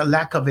way, it's a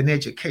lack of an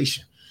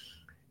education.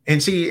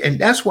 And see, and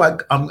that's why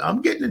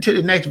I'm getting into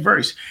the next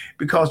verse,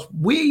 because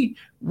we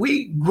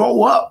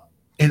grow up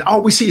and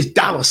all we see is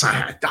dollar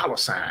sign.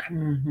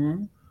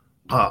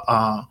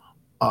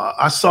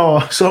 I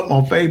saw something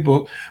on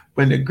Facebook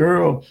when the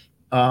girl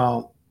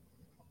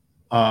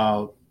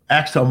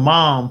asked her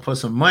mom for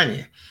some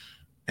money,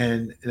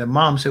 and the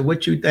mom said,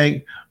 what you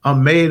think,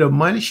 I'm made of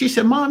money? She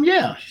said, Mom,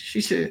 yeah. She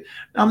said,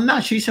 I'm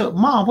not. She said,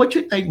 Mom, what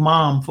you think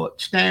mom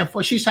stand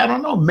for? She said, I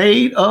don't know,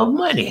 made of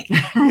money.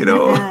 You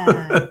know,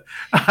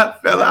 I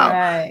fell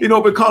out, you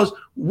know, because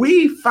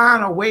we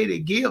find a way to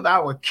give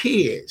our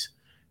kids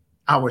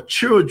our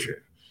children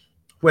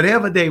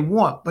whatever they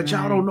want, but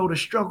y'all Right. don't know the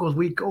struggles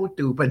we go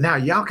through. But now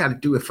y'all got to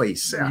do it for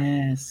yourself.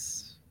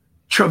 Yes.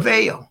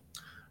 Travail.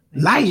 Thank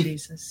you, Life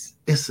Jesus.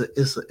 is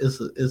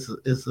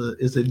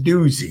a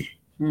doozy,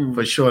 Mm.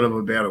 for short of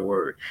a better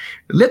word.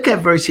 Look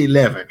at verse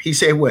 11. He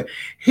said, "What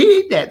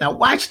he that now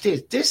watch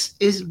this. This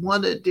is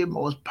one of the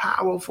most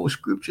powerful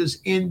scriptures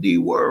in the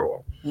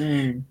world.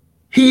 Mm.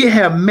 He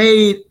have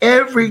made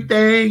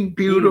everything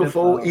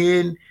beautiful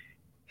Beautiful. in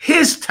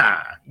his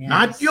time,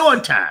 not Yes. your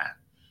time.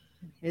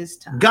 His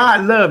time.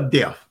 God loved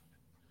death.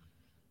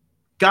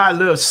 God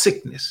loves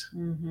sickness.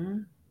 Mm-hmm.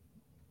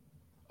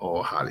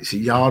 Oh, holly. See,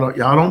 y'all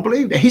don't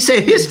believe that. He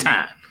said his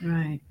time.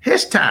 Right.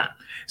 His time.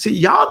 See,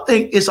 y'all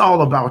think it's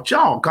all about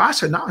y'all. God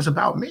said, no, it's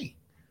about me.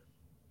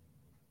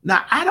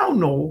 Now, I don't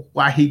know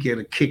why he get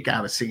a kick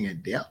out of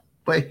seeing death,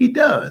 but he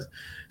does.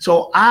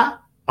 So I'm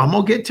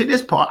going to get to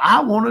this part.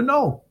 I want to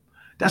know.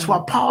 That's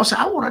why Paul said,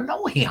 I want to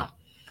know him.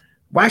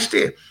 Watch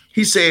this.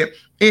 He said,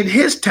 in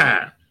his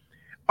time,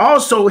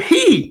 also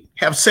he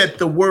have set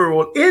the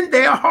world in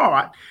their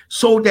heart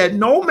so that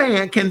no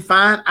man can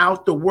find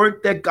out the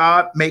work that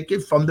God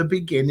maketh from the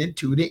beginning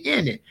to the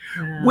ending.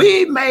 Yeah.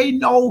 We may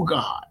know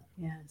God,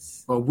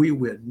 Yes. but we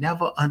will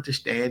never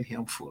understand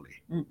him fully.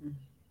 Mm-mm.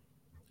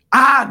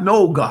 I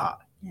know God,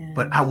 Yes.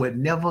 but I would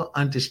never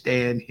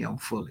understand him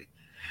fully.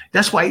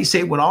 That's why he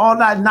said, with all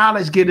thy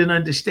knowledge, get an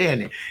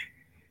understanding.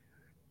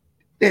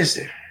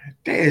 Listen,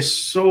 there's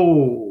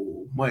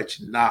so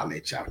much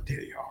knowledge out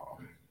there, y'all.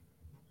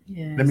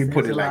 Yes, Let me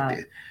put there's it a like lot.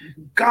 this.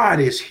 God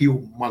is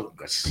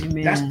humongous.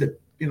 Amen. That's the,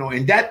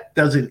 and that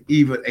doesn't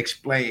even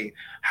explain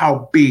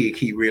how big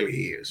he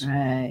really is.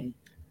 Right.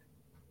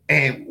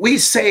 And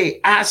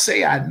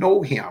I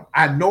know him.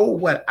 I know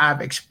what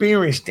I've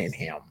experienced in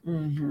him,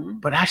 Mm-hmm.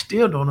 but I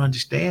still don't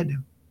understand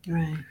him.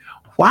 Right.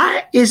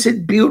 Why is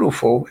it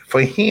beautiful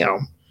for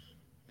him?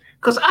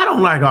 Because I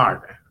don't like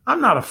arguing.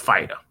 I'm not a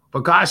fighter.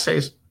 But God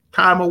says,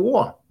 time of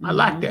war. I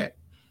like that.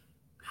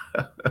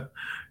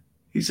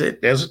 He said,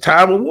 there's a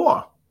time of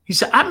war. He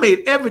said, I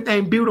made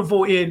everything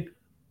beautiful in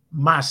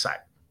my sight.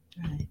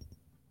 Right.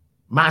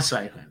 My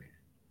sight, honey.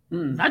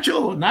 Mm. Not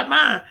yours, not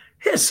mine.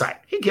 His sight.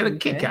 He get a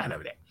kick Okay. out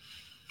of that.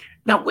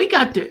 Now we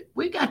got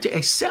to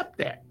accept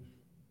that.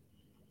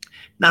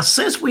 Now,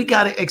 since we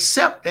got to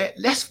accept that,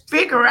 let's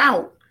figure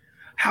out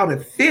how to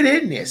fit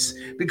in this.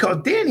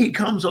 Because then he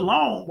comes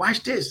along,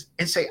 watch this,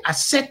 and say, I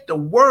set the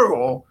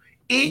world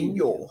in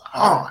your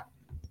heart.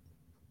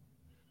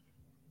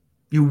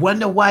 You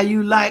wonder why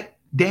you like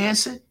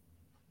dancing?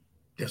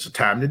 There's a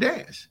time to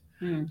dance.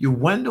 Mm. You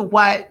wonder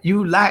why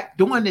you like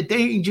doing the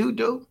things you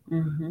do?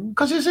 Mm-hmm.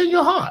 Because it's in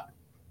your heart.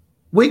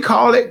 We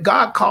call it,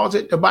 God calls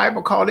it, the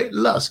Bible called it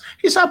lust.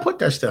 He said, I put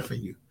that stuff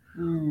in you.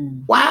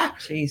 Mm. Why?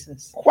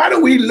 Jesus. Why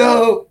do we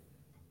love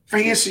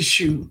fancy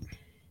shoes?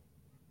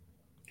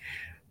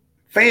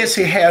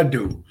 Fancy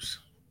hairdos?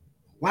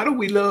 Why do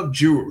we love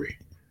jewelry?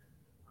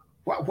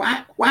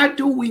 Why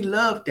do we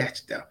love that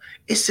stuff?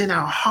 It's in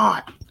our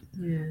heart.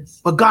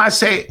 Yes. But God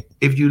said,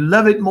 if you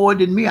love it more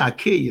than me, I'll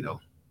kill you though.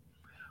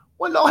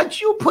 Well, Lord,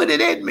 you put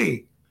it in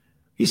me.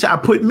 He said, I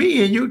put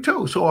me in you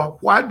too. So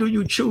why do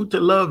you choose to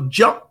love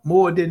junk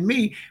more than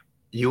me?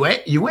 You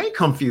ain't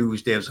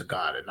confused there's a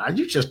God or not.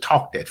 You just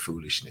talk that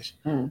foolishness.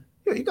 Mm.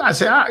 You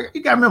gotta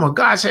remember,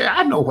 God said,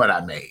 I know what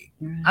I made.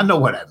 Right. I know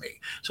what I made.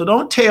 So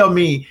don't tell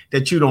me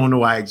that you don't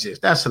know I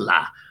exist. That's a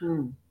lie.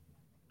 Mm.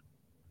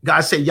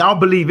 God said, y'all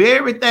believe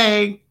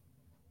everything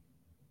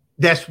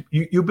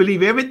you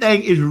believe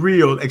everything is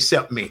real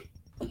except me.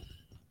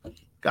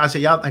 God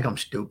said, y'all think I'm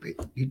stupid.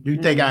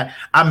 You think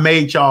I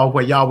made y'all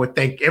where y'all would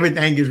think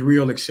everything is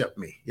real except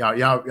me.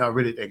 Y'all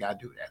really think I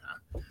do that,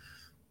 huh?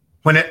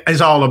 When it's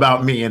all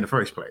about me in the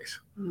first place.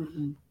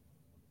 Mm-mm.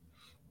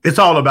 It's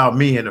all about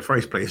me in the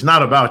first place. It's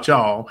not about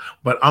y'all,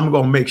 but I'm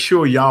going to make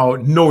sure y'all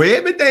know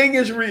everything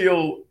is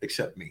real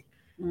except me.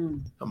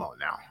 Mm. Come on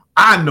now.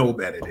 I know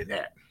better than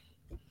that.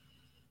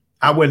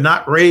 I would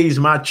not raise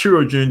my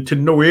children to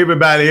know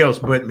everybody else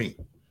but me.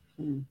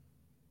 Mm.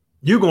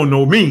 You're going to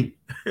know me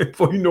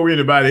before you know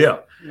anybody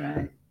else.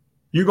 Right.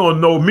 You're going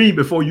to know me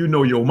before you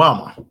know your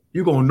mama.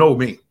 You're going to know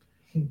me.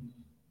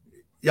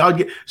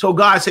 So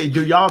God said,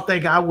 do y'all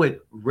think I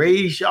would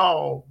raise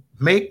y'all,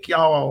 make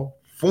y'all,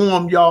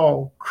 form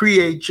y'all,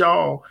 create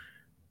y'all,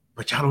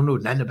 but y'all don't know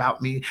nothing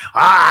about me?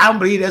 I don't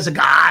believe there's a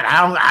God.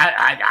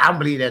 I don't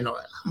believe that. No.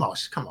 Come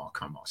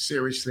on.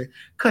 Seriously.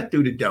 Cut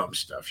through the dumb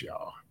stuff,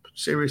 y'all.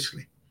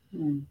 Seriously.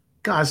 Mm.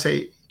 God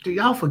said, do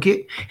y'all forget?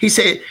 He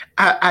said,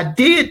 I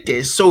did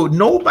this so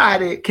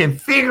nobody can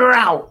figure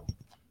out.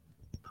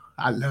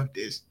 I love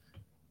this.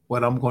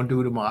 What I'm going to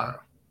do tomorrow.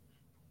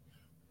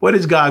 What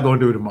is God going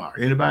to do tomorrow?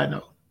 Anybody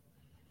know?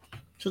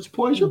 Sister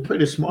Poise, you're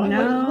pretty smart.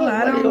 No,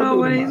 I don't know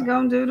what he's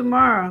going to do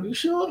tomorrow. You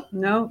sure?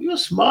 No. You're a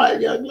smart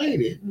young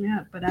lady.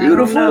 Yeah, but I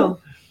don't know.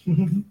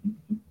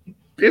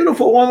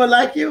 Beautiful woman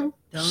like you.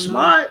 Don't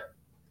smart. Know.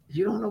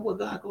 You don't know what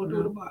God going to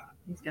do tomorrow.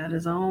 He's got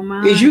his own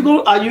mind. Are you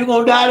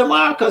going to die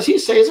tomorrow? Because he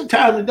says it's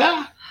time to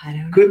die. I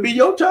don't know. Could be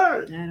your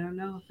turn. I don't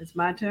know. If it's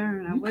my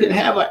turn, I you will. could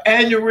have an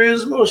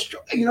aneurysm or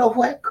stroke. You know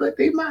what? Could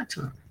be my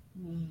turn.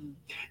 Mm.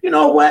 You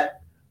know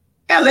what?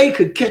 LA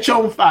could catch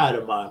on fire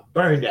tomorrow,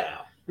 burn down.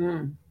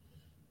 Mm.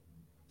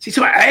 See,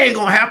 so that ain't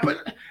gonna happen.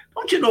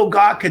 Don't you know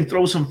God can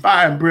throw some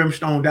fire and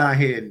brimstone down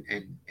here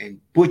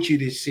and butcher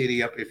this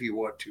city up if he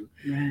want to?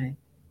 Right.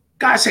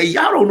 God say,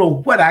 y'all don't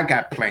know what I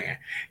got planned.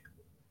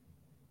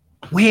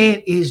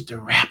 When is the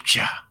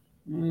rapture?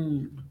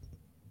 Mm.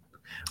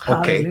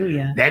 Okay,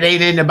 Hallelujah. that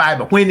ain't in the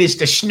Bible. When is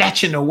the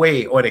snatching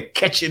away or the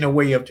catching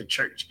away of the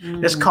church?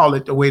 Let's Mm. call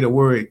it the way the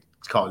word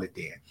call it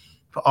then.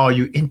 For all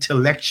you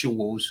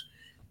intellectuals.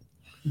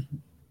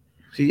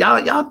 See,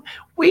 y'all,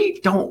 we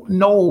don't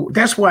know.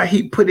 That's why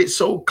he put it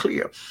so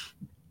clear.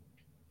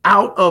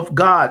 Out of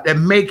God that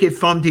make it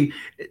from the,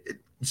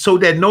 so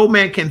that no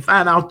man can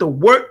find out the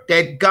work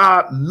that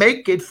God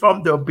make it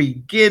from the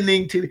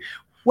beginning to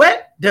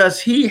what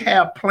does he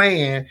have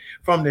planned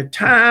from the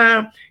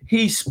time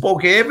he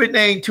spoke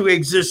everything to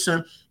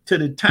existence to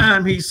the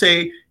time he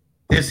say,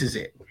 this is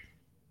it.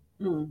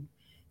 Mm.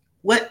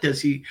 What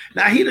does he?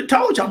 Now he'd have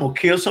told you, I'm gonna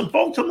kill some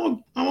folks.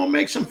 I'm gonna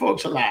make some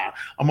folks alive.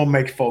 I'm gonna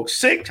make folks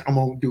sick. I'm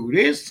gonna do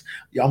this.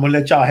 I'm gonna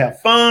let y'all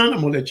have fun. I'm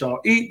gonna let y'all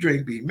eat,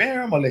 drink, be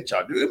merry. I'm gonna let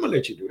y'all do it. I'm gonna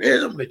let you do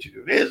this. I'm gonna let you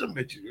do this. I'm gonna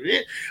let you do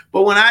this.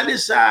 But when I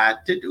decide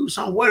to do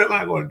something, what am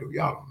I gonna do?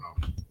 Y'all don't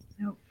know.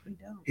 Nope, we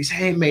don't. He said,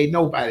 he ain't made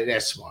nobody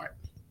that smart.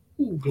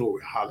 Ooh,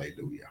 glory,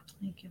 hallelujah.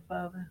 Thank you,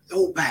 Father.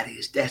 Nobody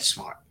is that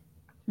smart.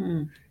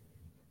 Mm.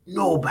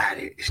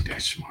 Nobody is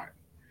that smart.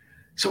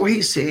 So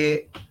he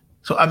said,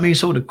 so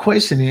the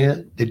question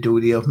is the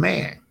duty of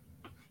man.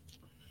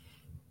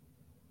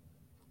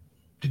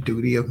 The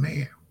duty of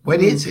man.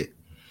 What is it?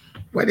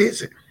 What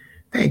is it?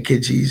 Thank you,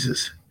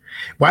 Jesus.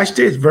 Watch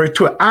this, verse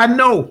 12. I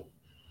know.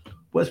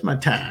 What's my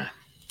time?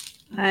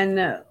 I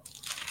know.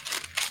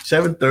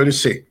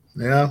 7:36.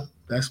 Yeah,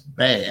 that's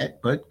bad,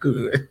 but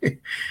good.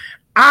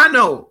 I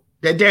know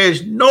that there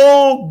is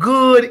no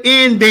good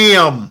in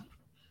them.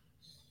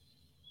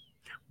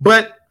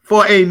 But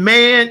for a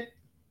man,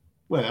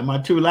 what, am I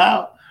too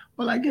loud?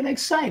 Well, I get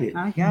excited.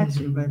 I got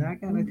you, but I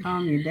gotta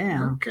calm you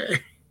down. Okay.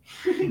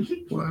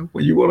 Well,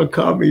 when you want to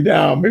calm me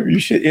down, maybe you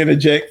should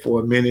interject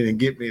for a minute and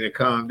get me to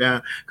calm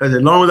down. Because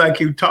as long as I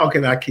keep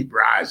talking, I keep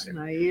rising.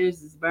 My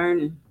ears is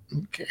burning.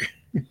 Okay.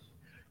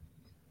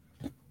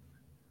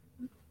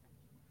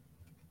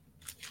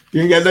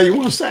 You ain't got nothing you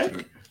want to say?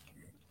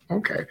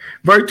 Okay.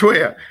 Verse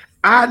 12.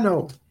 I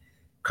know,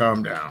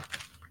 calm down,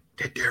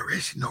 that there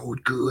is no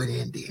good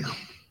in them.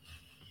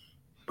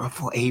 But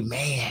for a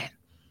man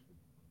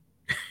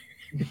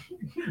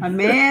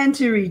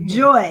to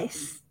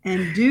rejoice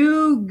and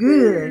do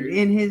good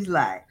in his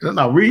life.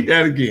 No, read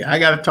that again. I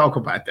got to talk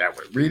about that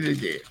one. Read it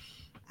again.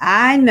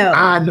 I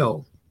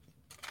know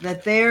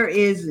that there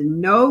is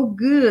no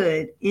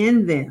good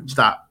in them.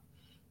 Stop.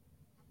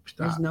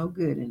 There's no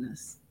good in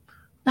us.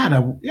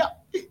 Yeah.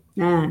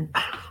 None.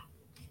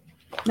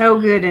 No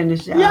good in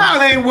us, y'all.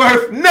 Y'all ain't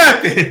worth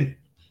nothing.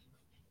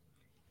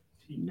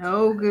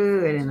 No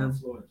good in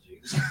us.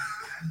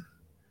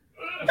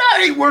 That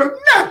ain't worth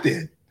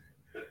nothing.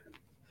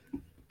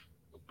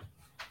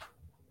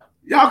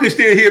 Y'all can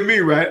still hear me,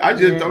 right? I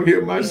just don't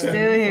hear myself.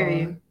 Still hear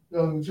you.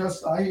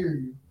 I hear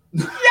you.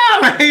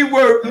 Y'all ain't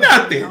worth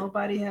nothing.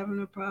 Nobody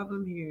having a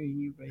problem hearing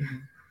you,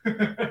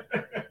 baby.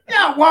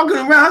 Y'all walking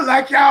around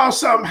like y'all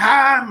some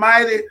high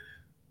mighty,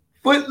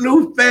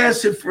 footloose,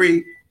 fancy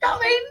free.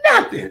 Y'all ain't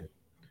nothing.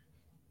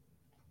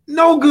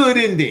 No good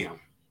in them.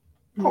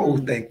 Oh,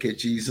 thank you,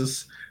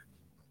 Jesus.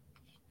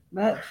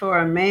 But for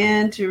a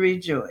man to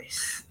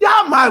rejoice.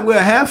 Y'all might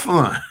well have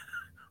fun.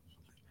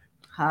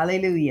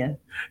 Hallelujah.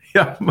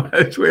 Y'all might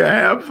as well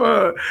have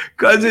fun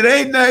because it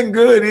ain't nothing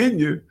good in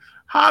you.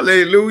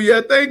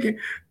 Hallelujah. Thank you.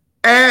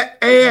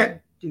 And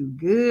do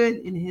good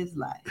in his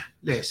life.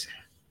 Listen.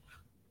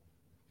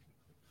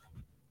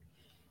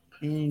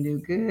 And do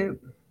good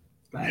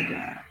by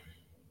God.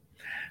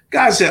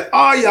 God said,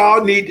 all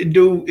y'all need to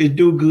do is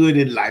do good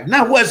in life.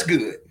 Now, what's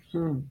good?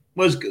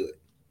 What's good?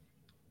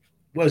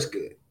 What's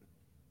good?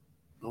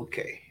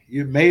 Okay.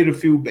 You made a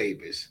few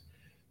babies.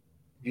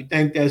 You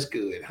think that's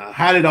good, huh?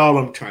 How did all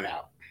of them turn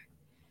out?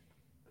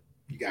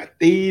 You got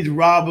thieves,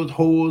 robbers,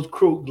 whores,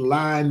 crooks,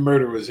 lying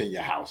murderers in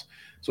your house.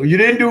 So you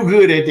didn't do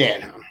good at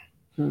that,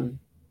 huh?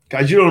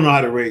 Because you don't know how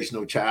to raise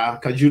no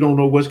child, because you don't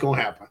know what's going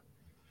to happen.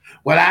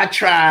 Well, I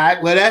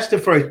tried. Well, that's the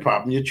first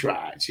problem. You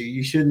tried. See,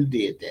 you shouldn't have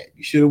did that.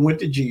 You should have went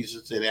to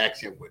Jesus and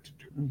asked him what to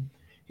do.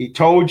 He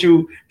told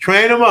you,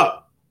 train them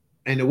up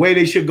and the way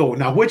they should go.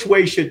 Now, which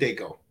way should they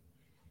go?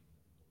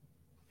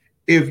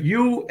 If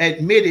you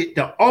admit it,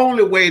 the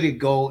only way to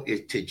go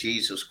is to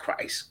Jesus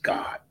Christ,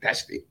 God.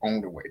 That's the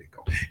only way to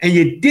go. And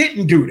you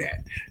didn't do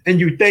that. And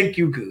you think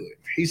you good.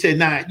 He said,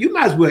 nah, you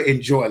might as well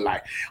enjoy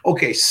life.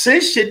 Okay,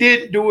 since you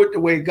didn't do it the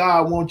way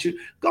God wants you,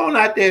 go on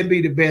out there and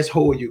be the best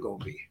whore you're going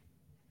to be.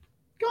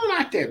 Go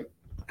on out there,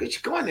 because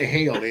you're going to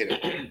hell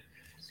anyway.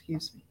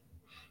 Excuse me.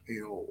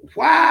 You know,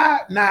 why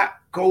not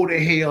go to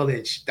hell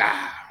in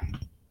style?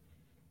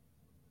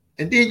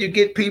 And then you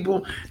get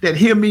people that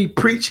hear me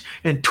preach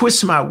and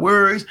twist my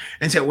words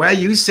and say, well,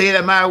 you said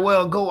I might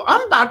well go.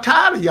 I'm about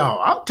tired of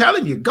y'all. I'm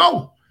telling you,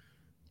 go.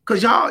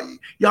 Because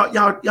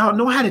y'all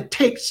know how to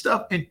take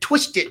stuff and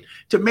twist it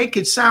to make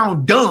it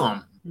sound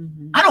dumb.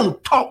 Mhm. I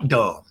don't talk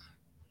dumb.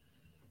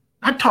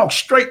 I talk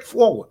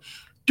straightforward.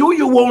 Do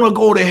you want to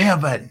go to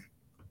heaven?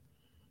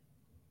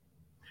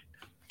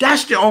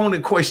 That's the only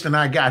question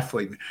I got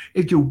for you.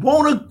 If you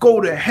want to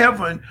go to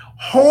heaven,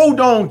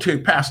 hold on to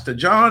Pastor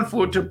John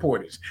Fulton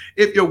Portis.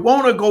 If you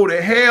want to go to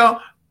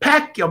hell,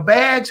 pack your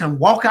bags and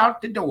walk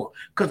out the door.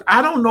 Because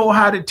I don't know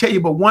how to tell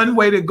you, but one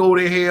way to go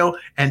to hell,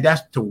 and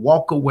that's to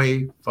walk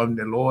away from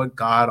the Lord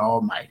God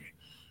Almighty.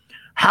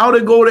 How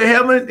to go to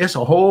heaven? There's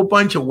a whole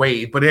bunch of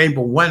ways, but it ain't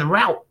but one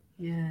route.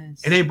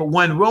 Yes. It ain't but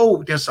one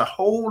road. There's a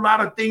whole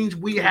lot of things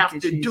we Thank have you,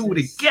 to do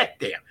to Jesus. get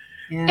there.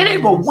 Yes. It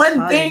ain't but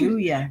one thing.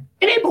 Hallelujah.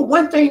 It ain't but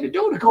one thing to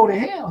do to go to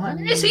hell,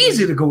 honey. It's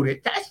easy to go there.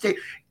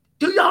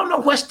 Do y'all know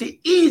what's the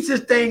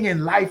easiest thing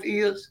in life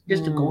is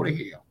to go to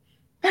hell?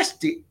 That's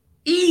the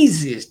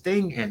easiest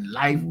thing in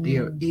life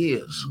there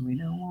is. We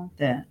don't want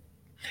that.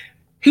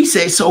 He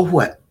said, so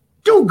what?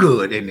 Do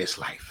good in this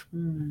life.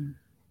 Mm.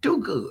 Do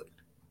good.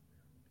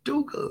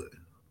 Do good.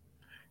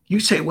 You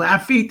say, well, I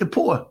feed the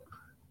poor.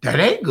 That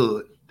ain't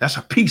good. That's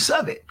a piece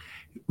of it.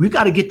 We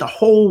got to get the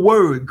whole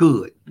word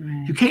good.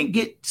 Right. You can't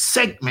get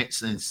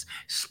segments and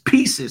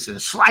pieces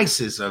and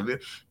slices of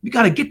it. You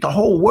got to get the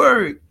whole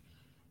word.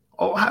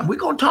 Oh, we're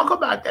going to talk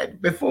about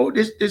that before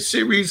this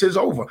series is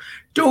over.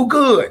 Do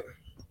good.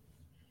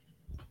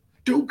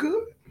 Do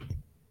good.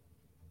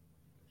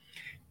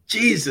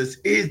 Jesus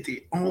is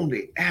the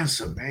only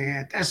answer,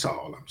 man. That's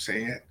all I'm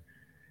saying.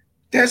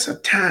 There's a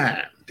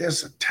time.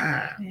 There's a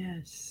time.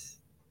 Yes.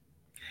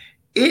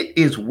 It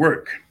is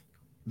work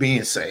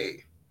being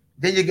saved.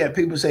 Then you got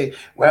people say,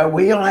 well,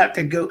 we don't have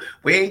to go.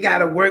 We ain't got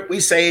to work. We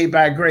saved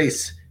by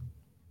grace.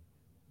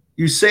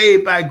 You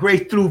saved by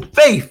grace through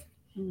faith.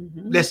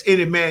 Mm-hmm. Lest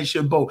any man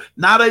should boast.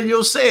 Not of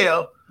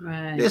yourself.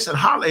 Right. Listen,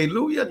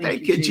 hallelujah.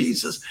 Thank you,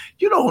 Jesus.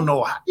 You don't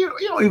know. You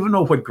don't even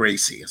know what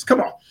grace is. Come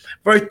on.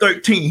 Verse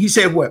 13. He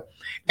said what?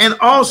 And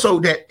also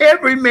that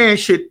every man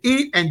should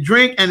eat and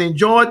drink and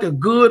enjoy the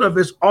good of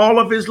all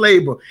of his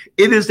labor.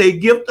 It is a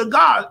gift of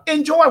God.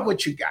 Enjoy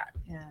what you got.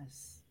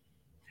 Yes.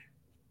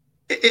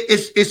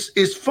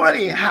 It's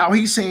funny how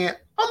he's saying,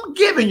 I'm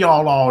giving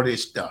y'all all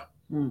this stuff.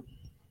 Mm.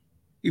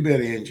 You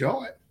better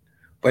enjoy it.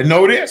 But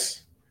know this.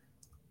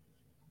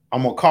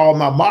 I'm going to call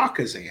my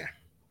markers in.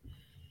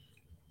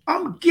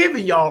 I'm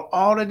giving y'all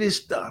all of this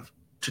stuff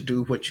to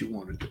do what you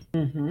want to do.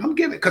 Mm-hmm. I'm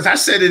giving because I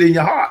said it in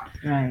your heart.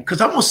 Right.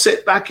 Because I'm going to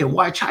sit back and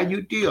watch how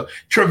you deal.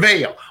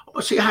 Travail. I'm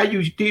going to see how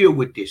you deal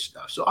with this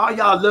stuff. So all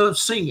y'all love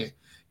singing.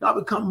 Y'all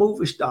become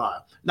movie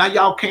stars. Now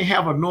y'all can't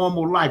have a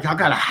normal life. Y'all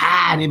got to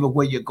hide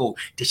everywhere you go.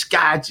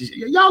 Disguises.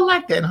 Y'all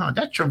like that, huh?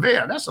 That's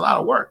travail. That's a lot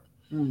of work.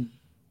 Mm.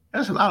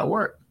 That's a lot of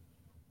work.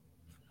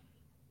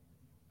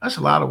 That's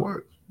a lot of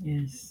work.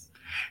 Yes.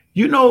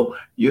 You know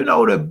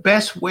the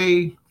best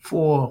way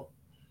for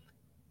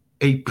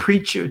a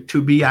preacher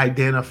to be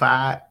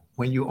identified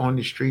when you're on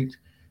the streets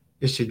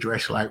is to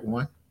dress like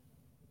one.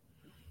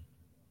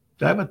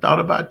 Have you ever thought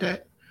about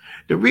that?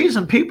 The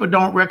reason people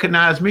don't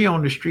recognize me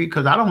on the street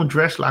because I don't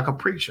dress like a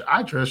preacher.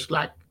 I dress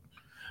like,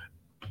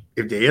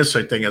 if there is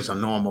such thing as a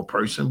normal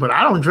person, but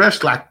I don't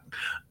dress like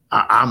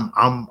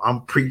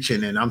I'm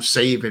preaching and I'm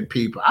saving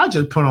people. I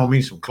just put on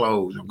me some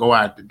clothes and go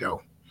out the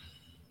door.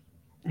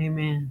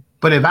 Amen.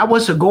 But if I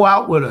was to go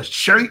out with a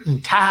shirt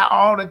and tie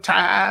all the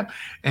time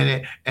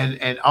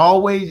and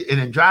always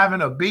and then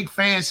driving a big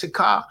fancy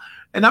car,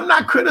 and I'm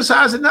not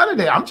criticizing none of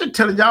that. I'm just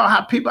telling y'all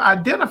how people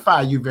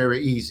identify you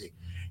very easy.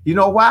 You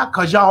know why?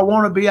 Because y'all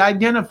want to be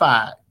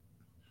identified.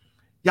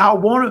 Y'all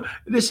want to,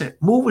 listen,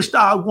 movie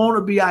stars want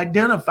to be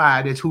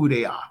identified as who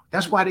they are.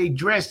 That's why they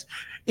dress.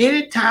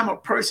 Anytime a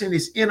person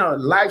is in a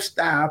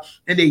lifestyle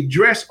and they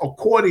dress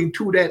according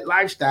to that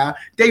lifestyle,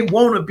 they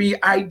want to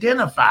be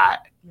identified.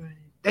 Right.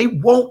 They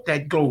want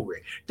that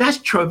glory. That's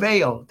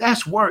travail.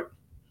 That's work.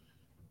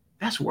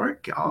 That's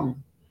work, y'all.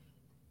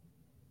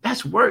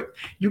 That's work.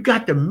 You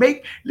got to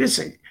make,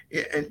 listen,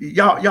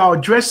 y'all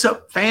dress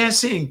up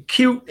fancy and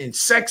cute and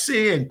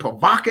sexy and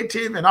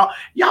provocative and all.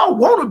 Y'all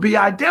want to be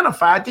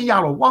identified. Then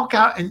y'all will walk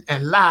out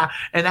and lie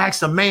and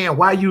ask a man,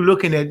 why you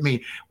looking at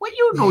me? Well,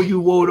 you know you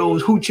wore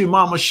those hoochie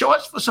mama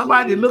shorts for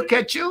somebody to look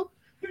at you.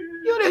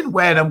 You didn't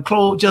wear them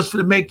clothes just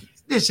to make,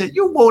 listen,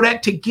 you wore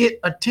that to get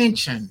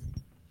attention.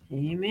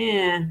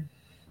 Amen.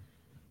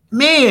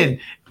 Men,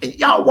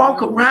 y'all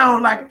walk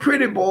around like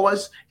pretty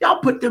boys. Y'all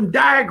put them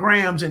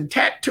diagrams and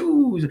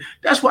tattoos.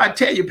 That's why I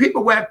tell you,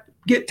 people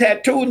get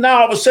tattoos.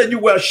 Now all of a sudden you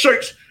wear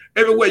shirts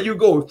everywhere you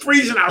go.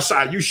 Freezing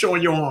outside, you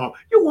showing your arm.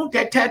 You want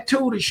that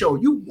tattoo to show.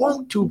 You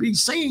want to be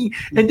seen.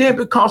 And then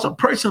because a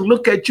person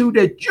look at you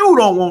that you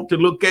don't want to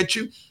look at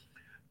you,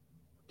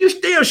 you're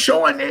still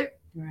showing it.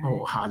 Right.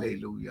 Oh,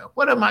 hallelujah.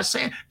 What am I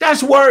saying?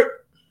 That's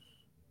work.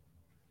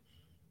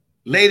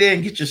 Lay there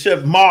and get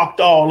yourself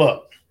marked all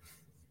up.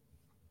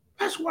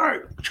 That's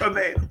work,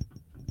 travail.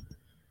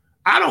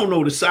 I don't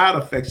know the side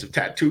effects of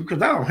tattoo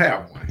because I don't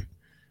have one.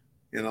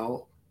 You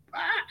know,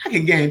 I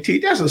can guarantee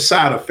that's a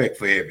side effect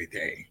for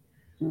everything.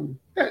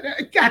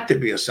 That got to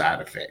be a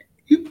side effect.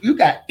 You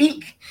got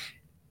ink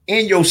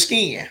in your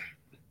skin.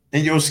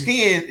 And your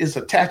skin is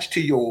attached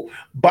to your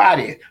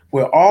body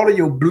where all of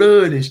your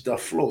blood and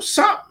stuff flows.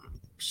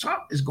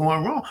 Something is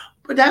going wrong,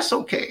 but that's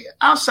okay.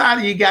 Outside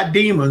of you got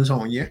demons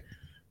on you,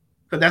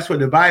 because that's what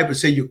the Bible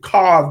says, you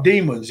carve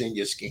demons in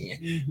your skin.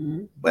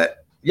 Mm-hmm.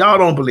 But y'all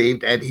don't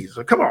believe that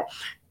either. Come on.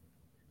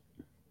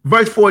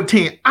 Verse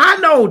 14, I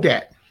know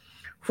that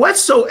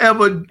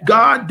whatsoever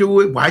God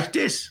doeth, watch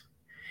this,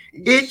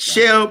 it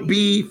shall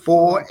be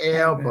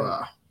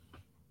forever.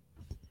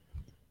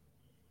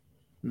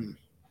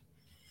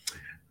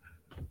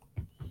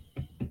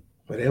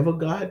 Whatever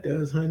God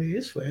does, honey,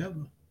 it's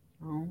forever.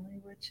 Only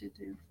what you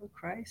do for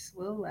Christ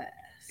will last.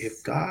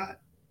 If God,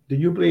 do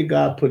you believe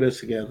God put us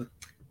together?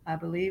 I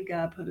believe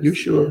God put us You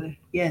sure? together.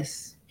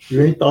 Yes.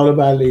 You ain't thought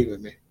about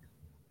leaving me.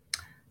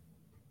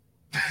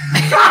 No,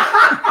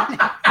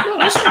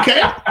 that's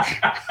okay.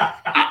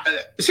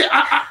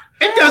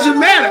 It doesn't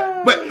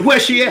matter. But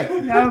where's she at?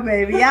 No,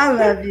 baby, I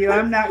love you.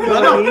 I'm not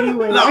going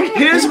anywhere. No,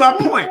 here's my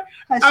point.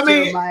 I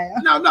mean,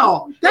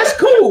 no, that's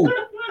cool.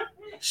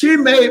 She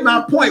made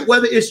my point,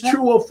 whether it's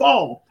true or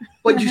false.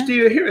 But you're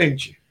still here,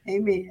 ain't you?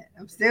 Amen.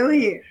 I'm still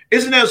here.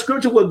 Isn't that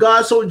scripture where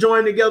God so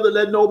joined together,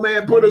 let no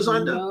man put us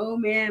under? No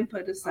man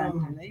put us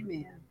under.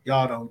 Amen.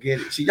 Y'all don't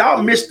get it. See,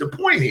 y'all missed the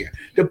point here.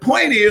 The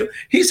point is,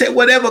 he said,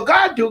 whatever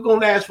God do,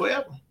 gonna last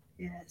forever.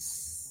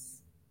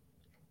 Yes.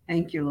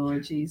 Thank you,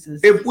 Lord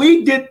Jesus. If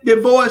we did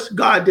divorce,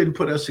 God didn't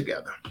put us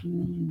together.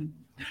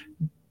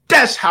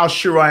 That's how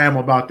sure I am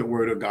about the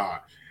word of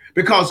God.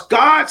 Because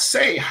God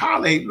say,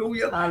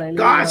 hallelujah.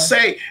 God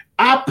say,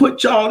 I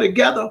put y'all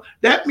together.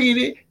 That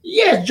means,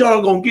 yes,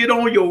 John gonna get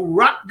on your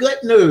rock gut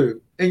nerve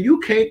and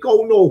you can't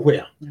go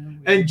nowhere.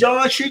 And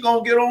John, she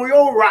gonna get on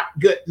your rock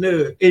gut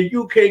nerve and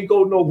you can't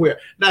go nowhere.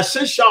 Now,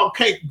 since y'all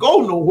can't go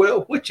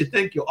nowhere, what you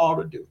think you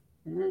ought to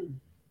do?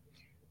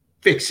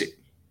 Fix it.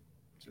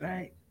 That's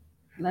right.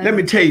 Let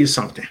me tell you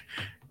something.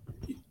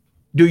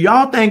 Do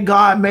y'all think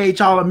God made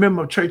y'all a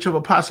member of Church of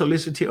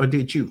Apostolicity, or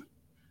did you?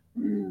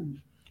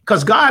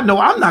 Because God know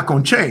I'm not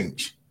going to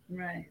change.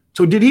 Right.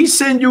 So did he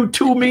send you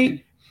to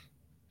me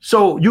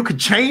so you could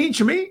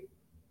change me?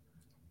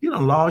 You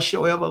done lost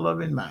your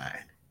ever-loving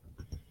mind.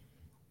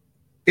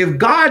 If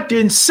God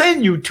didn't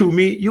send you to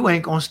me, you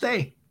ain't going to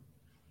stay.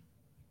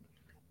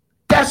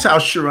 That's how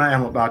sure I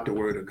am about the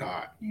word of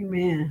God.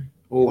 Amen.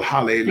 Oh,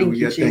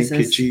 hallelujah. Thank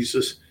you,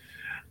 Jesus.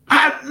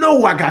 I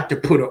know I got to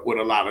put up with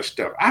a lot of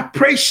stuff. I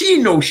pray she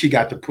knows she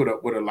got to put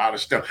up with a lot of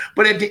stuff.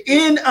 But at the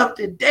end of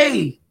the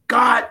day,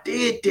 God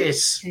did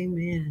this.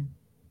 Amen.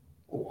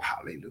 Oh,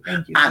 hallelujah.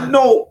 Thank you, I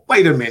know,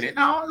 wait a minute.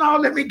 No,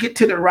 let me get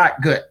to the right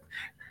gut.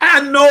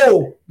 I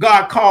know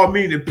God called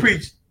me to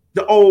preach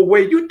the old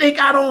way. You think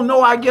I don't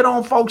know I get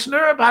on folks'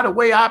 nerve by the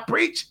way I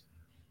preach?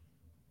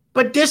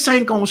 But this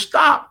ain't going to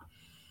stop.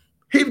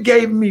 He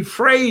gave me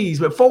phrase.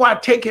 Before I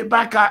take it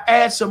back, I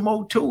add some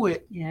more to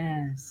it.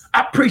 Yes.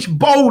 I preach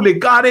boldly.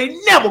 God ain't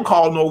never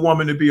called no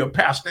woman to be a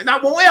pastor, and I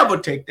won't ever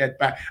take that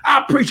back.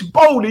 I preach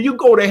boldly. You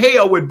go to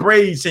hell with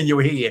braids in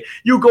your head.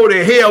 You go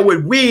to hell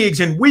with wigs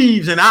and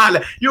weaves and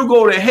eyeliner. You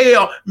go to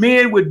hell,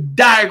 men with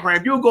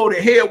diagrams. You go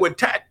to hell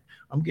with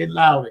I'm getting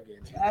loud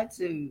again.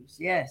 Tattoos.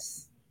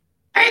 Yes.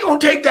 I ain't gonna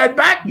take that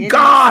back. Get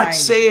God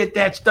excited. said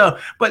that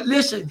stuff. But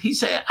listen, he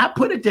said, I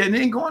put it there and it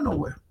ain't going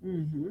nowhere.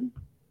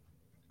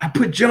 I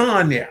put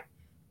John there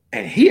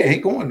and he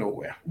ain't going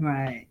nowhere.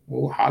 Right.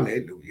 Oh,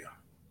 hallelujah.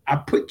 I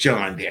put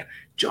John there.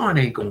 John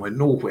ain't going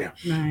nowhere.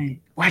 Right.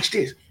 Watch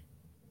this.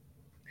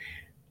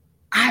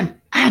 I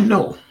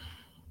know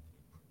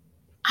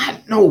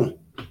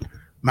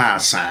my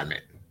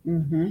assignment.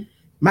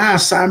 My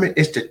assignment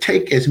is to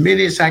take as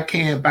many as I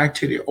can back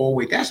to the old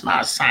way. That's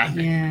my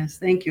assignment. Yes.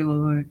 Thank you,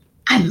 Lord.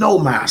 I know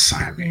my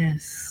assignment.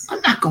 Yes.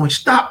 I'm not going to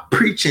stop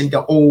preaching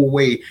the old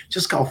way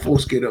just because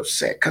folks get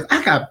upset, because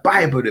I got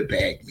Bible to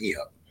back me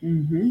up.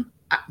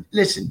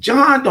 Listen,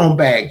 John don't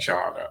bag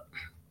y'all up.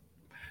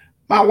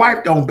 My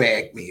wife don't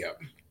bag me up.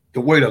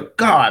 The word of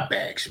God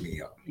bags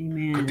me up.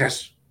 Amen. Because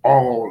that's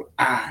all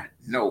I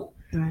know.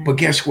 Right. But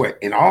guess what?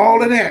 In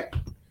all of that,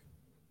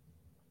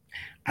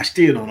 I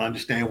still don't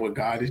understand what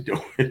God is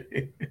doing.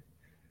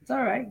 It's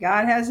all right.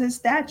 God has his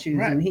statutes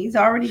Right. and he's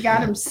already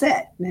got them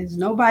set. There's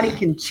nobody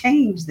can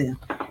change them.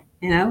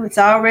 You know, it's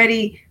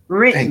already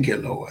written. Thank you,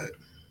 Lord.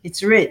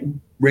 It's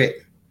written.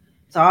 Written.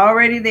 It's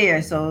already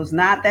there. So it's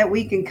not that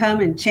we can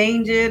come and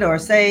change it or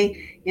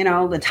say, you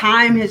know, the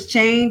time has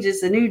changed.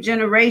 It's a new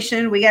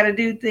generation. We got to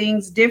do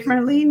things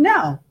differently.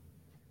 No,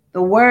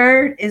 the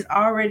word is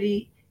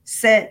already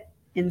set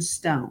in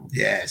stone.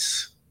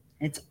 Yes.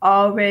 It's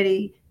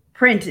already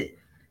printed.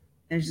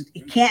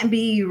 It can't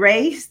be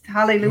erased.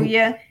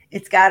 Hallelujah.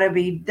 It's got to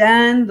be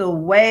done the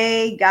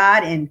way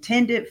God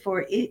intended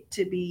for it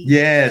to be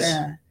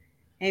done.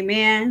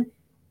 Amen.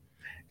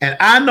 And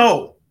I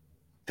know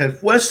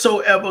that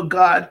whatsoever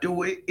God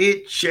do it,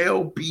 it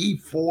shall be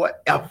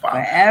forever.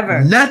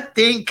 Forever.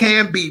 Nothing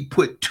can be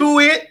put to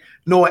it,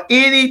 nor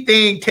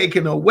anything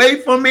taken away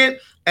from it.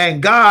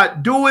 And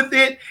God doeth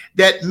it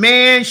that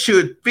man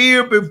should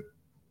fear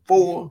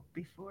before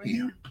Before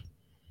him.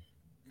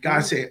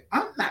 God said,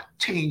 I'm not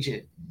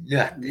changing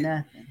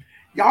nothing.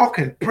 Y'all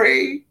can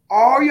pray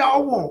all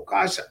y'all want.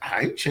 God said,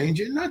 I ain't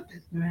changing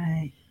nothing.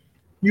 Right.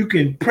 You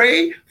can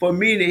pray for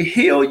me to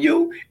heal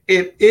you.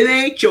 If it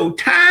ain't your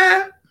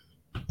time,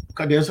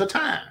 because there's a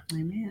time.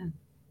 Amen.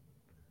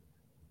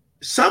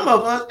 Some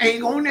of us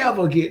ain't gonna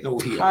never get no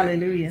healing.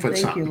 Hallelujah. For Thank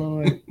something. you,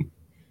 Lord.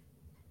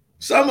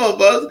 Some of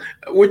us,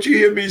 what you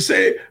hear me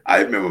say,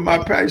 I remember my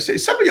pastor say,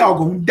 some of y'all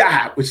gonna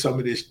die with some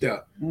of this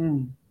stuff.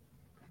 Mm.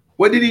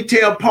 What did he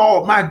tell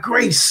Paul? My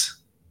grace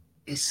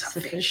is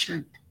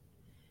sufficient.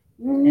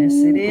 Yes,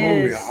 it Glory,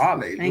 is.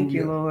 hallelujah. Thank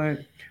you,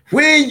 Lord.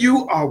 When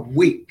you are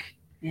weak,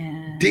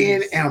 Yes.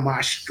 then am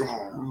I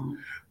strong.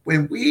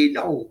 When we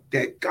know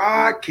that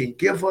God can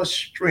give us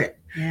strength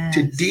Yes.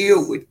 to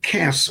deal with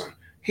cancer,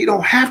 he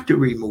don't have to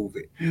remove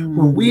it. Mm.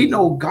 When we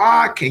know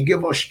God can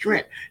give us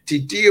strength to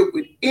deal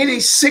with any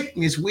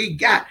sickness we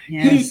got, he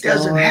Yes,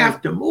 doesn't Lord.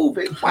 have to move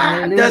it. Why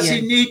Hallelujah. does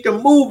he need to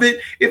move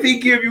it if he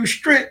give you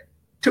strength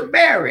to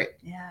bear it?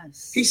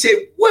 Yes. He said,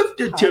 with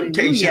the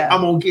temptation, Hallelujah.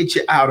 I'm going to get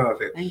you out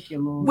of it. Thank you,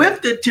 Lord.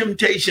 With the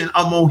temptation,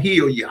 I'm going to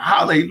heal you.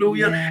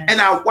 Hallelujah. Yes.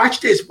 And I watch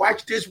this.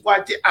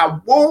 I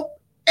won't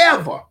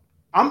ever,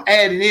 I'm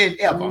adding in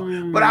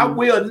ever, but I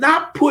will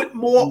not put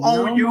more No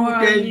on you more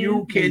on than you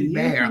you can than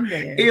bear. can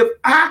bear. If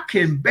I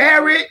can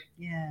bear it,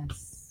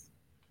 Yes.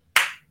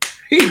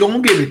 he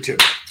going to give it to me.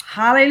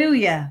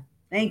 Hallelujah.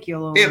 Thank you,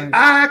 Lord. If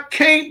I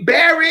can't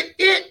bear it,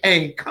 it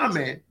ain't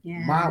coming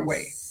Yes. my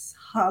way.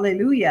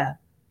 Hallelujah.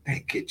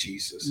 Thank you,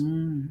 Jesus.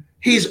 Mm.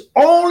 He's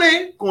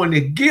only going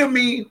to give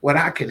me what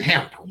I can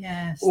handle.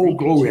 Yes. Oh, Thank you,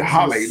 glory. Jesus.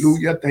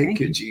 Hallelujah. Thank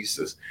you,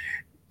 Jesus.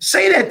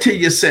 Say that to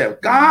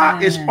yourself.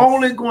 God is Yes.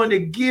 only going to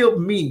give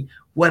me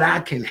what I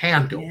can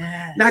handle.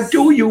 Yes. Now,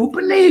 do you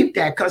believe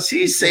that? Because he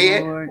Thank you,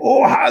 said, Lord.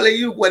 oh,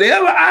 hallelujah,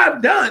 whatever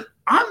I've done,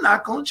 I'm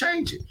not going to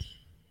change it.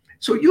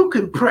 So you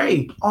can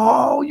pray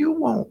all you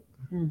want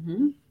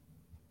Mm-hmm.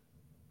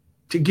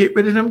 to get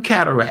rid of them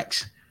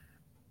cataracts.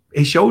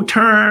 It's your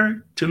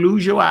turn to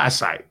lose your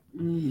eyesight.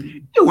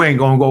 Mm. You ain't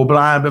going to go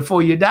blind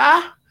before you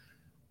die.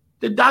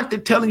 The doctor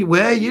telling you,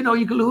 well, you know,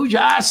 you can lose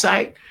your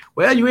eyesight.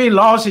 Well, you ain't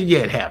lost it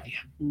yet, have you?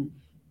 Mm.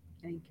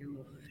 Thank you,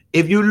 Lord.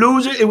 If you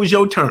lose it, it was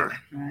your turn.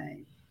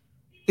 Right.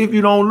 If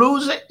you don't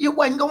lose it, you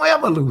wasn't going to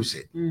ever lose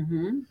it.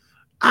 Mm-hmm.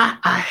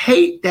 I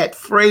hate that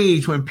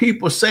phrase when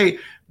people say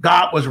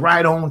God was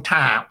right on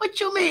time. What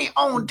you mean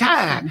on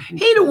time?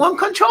 He the one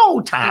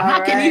control time.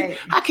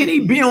 How can he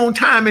be on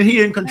time and he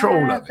in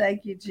control of it?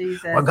 Thank you,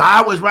 Jesus. Well,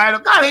 God was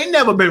right. God ain't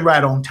never been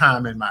right on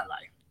time in my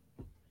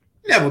life.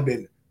 Never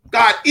been.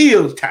 God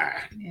is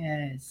time.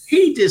 Yes.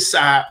 He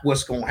decide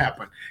what's going to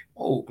happen.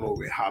 Oh,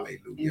 glory.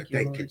 Hallelujah.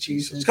 Thank you,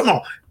 Jesus. Come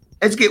on.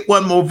 Let's get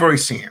one more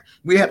verse in.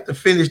 We have to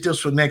finish this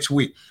for next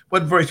week.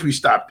 What verse we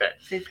stopped at?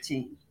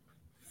 15.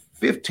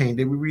 15.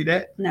 Did we read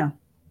that? No.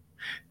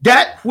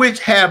 That which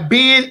have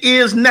been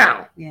is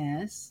now.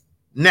 Yes.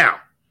 Now,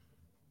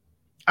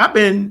 I've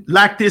been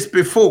like this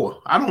before.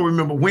 I don't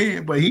remember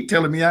when, but he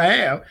telling me I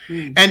have.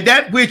 Mm. And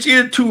that which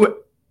is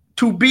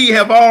to be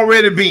have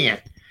already been.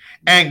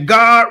 And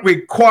God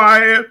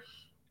required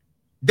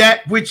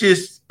that which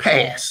is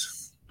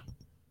past.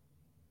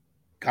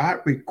 God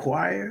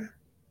required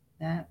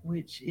that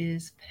which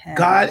is past.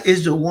 God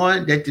is the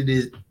one that it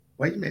is.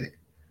 Wait a minute.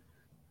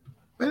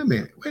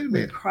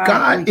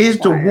 God is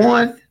the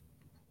one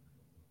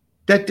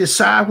that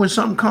decide when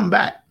something come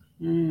back.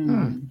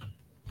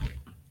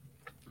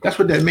 That's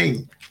what that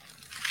means.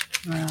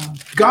 Wow.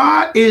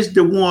 God is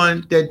the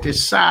one that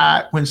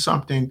decide when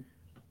something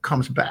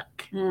comes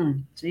back.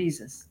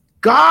 Jesus.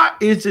 God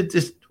is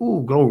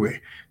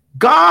glory.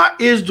 God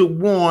is the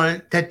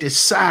one that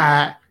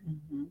decide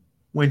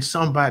when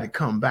somebody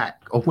come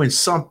back or when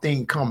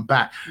something come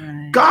back.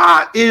 Right.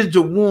 God is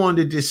the one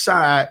that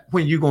decide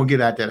when you're going to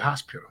get out that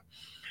hospital.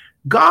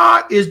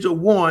 God is the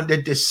one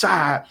that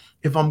decide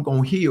if I'm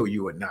going to heal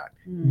you or not.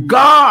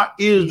 God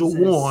is the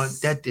one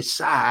that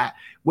decide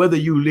whether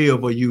you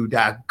live or you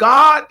die.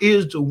 God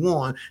is the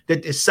one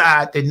that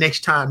decide the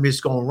next time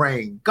it's going to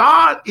rain.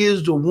 God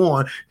is the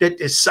one that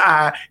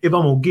decide if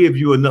I'm going to give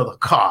you another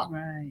car.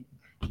 Right.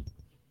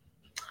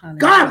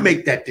 God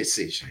make that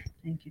decision.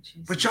 Thank you,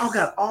 Jesus. But y'all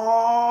got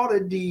all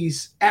of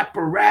these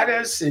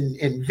apparatus and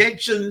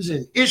inventions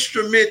and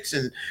instruments,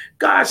 and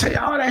God say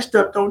all that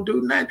stuff don't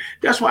do nothing.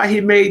 That's why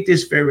he made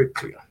this very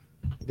clear.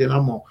 Then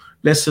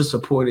let's just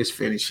support this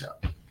finish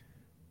up.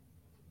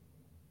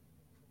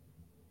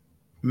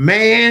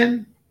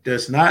 Man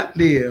does not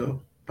live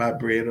by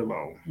bread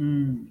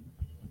alone.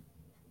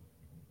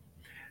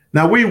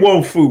 Now we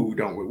want food,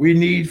 don't we? We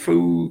need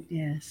food.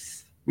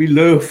 Yes. We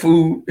love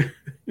food.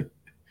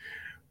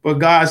 But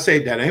God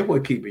said that ain't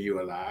what keeping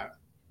you alive.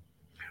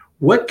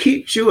 What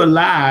keeps you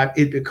alive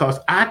is because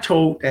I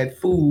told that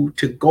food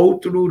to go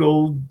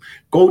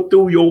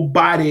through your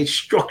body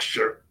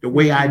structure the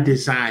way I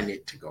designed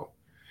it to go.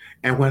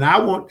 And when I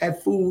want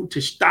that food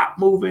to stop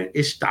moving,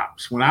 it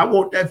stops. When I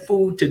want that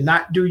food to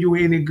not do you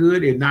any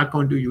good, it's not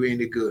going to do you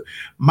any good.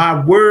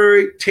 My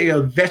word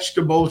tells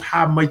vegetables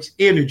how much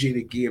energy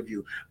to give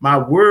you. My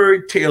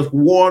word tells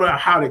water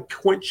how to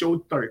quench your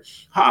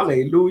thirst.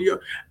 Hallelujah.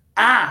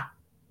 I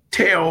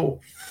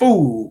tell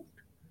food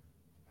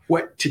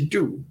what to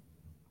do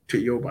to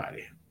your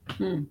body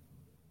to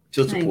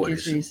Thank support you,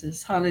 us.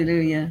 Jesus.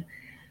 Hallelujah.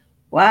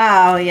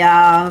 Wow,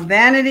 y'all.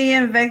 Vanity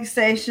and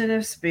vexation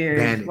of spirit.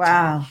 Vanity.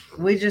 Wow.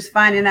 We're just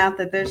finding out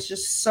that there's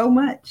just so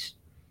much.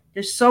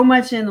 There's so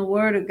much in the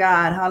word of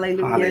God.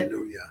 Hallelujah.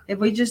 Hallelujah. If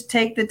we just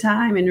take the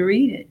time and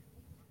read it,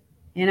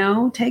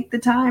 take the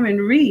time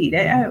and read.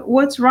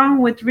 What's wrong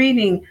with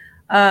reading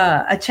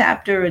a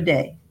chapter a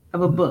day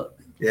of a book?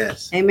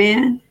 Yes.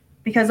 Amen.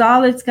 Because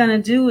all it's going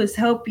to do is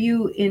help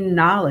you in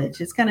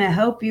knowledge. It's going to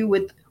help you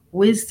with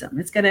wisdom.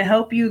 It's going to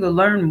help you to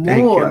learn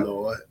Thank more you,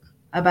 Lord.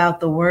 about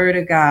the word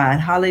of God.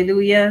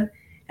 Hallelujah.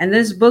 And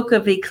this book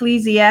of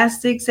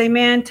Ecclesiastics,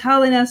 amen,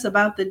 telling us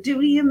about the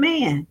duty of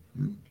man.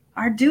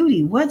 Our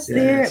duty. What's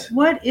there?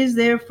 What is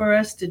there for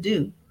us to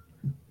do?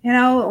 A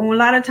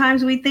lot of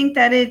times we think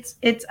that it's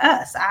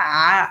us.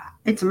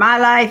 It's my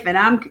life and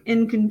I'm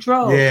in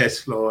control.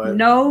 Yes, Lord.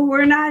 No,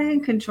 we're not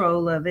in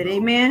control of it.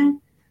 Amen.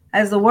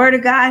 As the word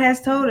of God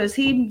has told us,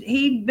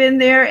 he'd been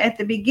there at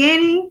the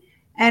beginning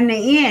and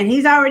the end.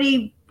 He's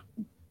already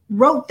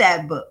wrote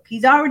that book.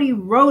 He's already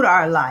wrote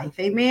our life.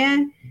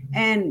 Amen.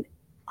 And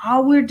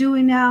all we're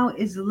doing now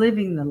is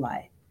living the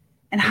life.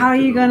 And how are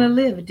you going to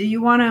live? Do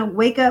you want to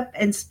wake up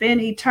and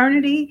spend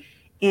eternity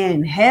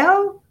in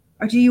hell?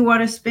 Or do you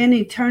want to spend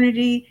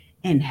eternity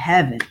in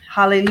heaven?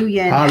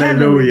 Hallelujah. In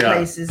heavenly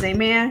places.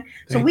 Amen.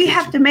 So we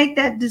have to make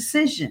that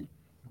decision.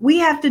 We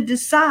have to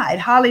decide.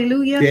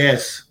 Hallelujah.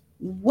 Yes.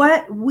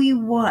 What we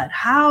want.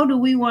 How do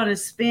we want to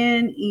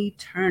spend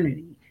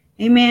eternity?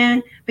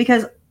 Amen.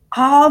 Because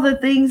all the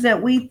things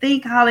that we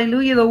think,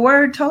 hallelujah, the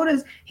word told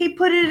us, he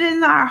put it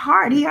in our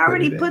heart. He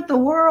already put the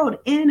world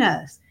in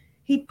us.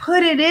 He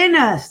put it in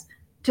us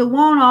to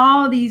want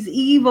all these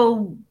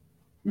evil,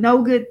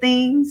 no good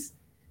things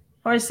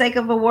for the sake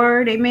of a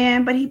word.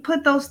 Amen. But he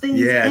put those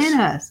things in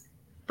us.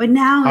 But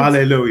now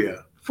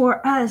hallelujah, it's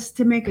for us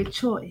to make a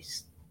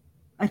choice.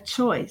 A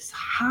choice.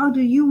 How do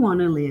you want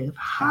to live?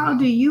 How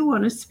do you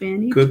want to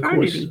spend eternity? Good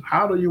question.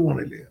 How do you want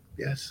to live?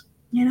 Yes.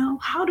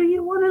 How do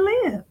you want to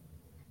live?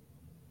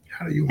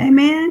 How do you want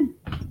Amen.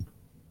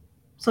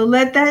 So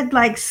let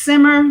that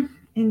simmer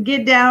and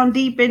get down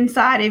deep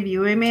inside of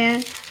you.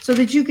 Amen. So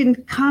that you can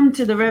come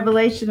to the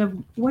revelation of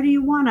what do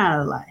you want out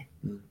of life?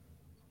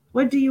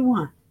 What do you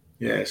want?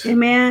 Yes.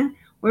 Amen.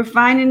 We're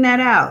finding that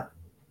out.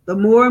 The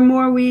more and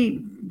more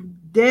we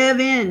delve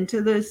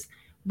into this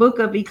book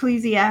of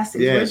Ecclesiastes,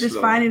 we're just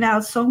finding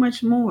out so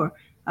much more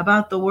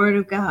about the word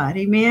of God.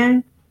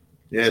 Amen.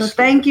 Yes. So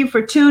thank you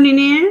for tuning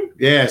in.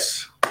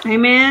 Yes.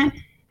 Amen.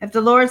 If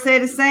the Lord say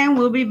the same,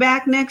 we'll be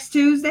back next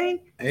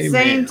Tuesday. Amen.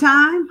 Same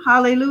time.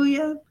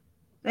 Hallelujah.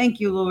 Thank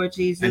you, Lord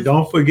Jesus. And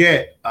don't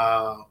forget,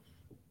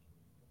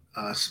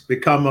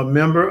 become a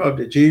member of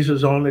the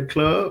Jesus Only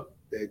Club.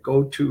 They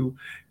go to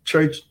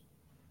church.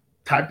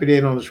 Type it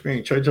in on the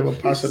screen,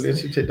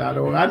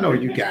 churchofapostolinstitute.org. I know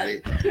you got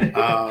it.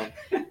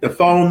 The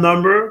phone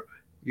number,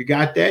 you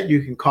got that.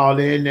 You can call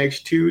in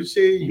next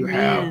Tuesday. You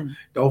have,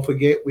 don't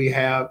forget, we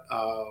have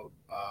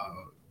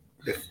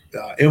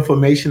the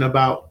information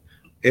about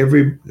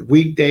every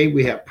weekday.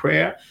 We have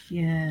prayer.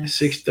 Yes.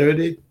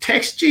 6:30.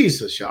 Text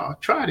Jesus, y'all.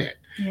 Try that.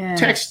 Yes.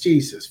 Text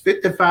Jesus.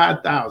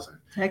 55,000.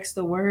 Text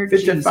the word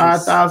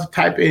 55,000.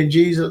 Type in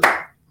Jesus.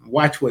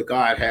 Watch what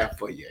God has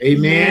for you.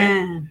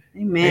 Amen.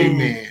 Amen.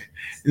 Amen.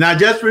 Now,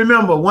 just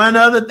remember one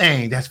other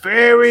thing that's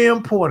very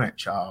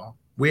important, y'all.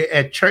 We're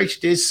at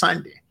church this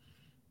Sunday.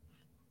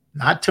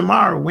 Not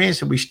tomorrow,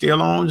 Wednesday. We're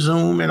still on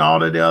Zoom and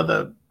all of the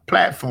other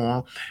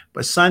platforms.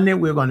 But Sunday,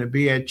 we're going to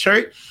be at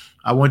church.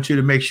 I want you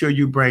to make sure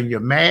you bring your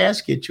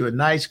mask. Get you a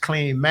nice,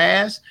 clean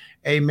mask.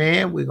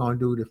 Amen. We're going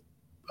to do the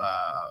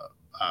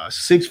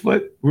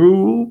 6-foot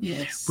rule.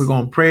 Yes. We're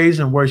going to praise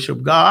and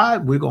worship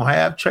God. We're going to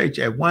have church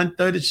at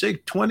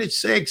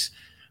 13626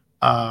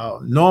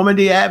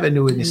 Normandy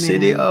Avenue in the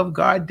city of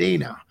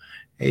Gardena.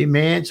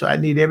 Amen. So I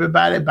need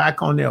everybody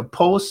back on their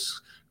posts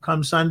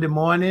come Sunday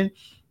morning.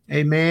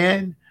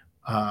 Amen.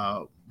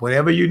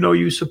 Whatever you know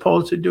you're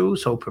supposed to do.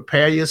 So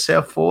prepare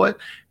yourself for it.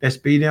 Let's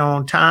be there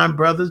on time,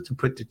 brothers, to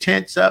put the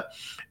tents up.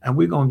 And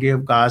we're going to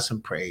give God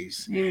some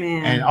praise.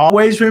 Amen. And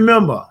always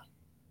remember,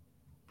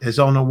 there's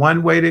only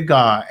one way to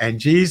God. And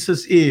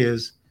Jesus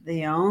is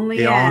the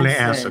only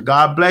answer.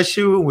 God bless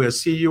you. We'll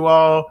see you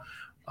all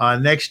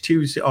next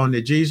Tuesday on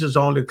the Jesus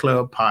Only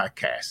Club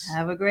podcast.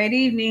 Have a great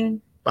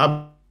evening.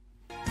 Bye.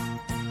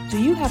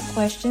 Do you have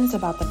questions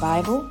about the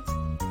Bible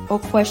or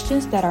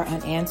questions that are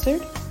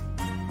unanswered?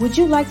 Would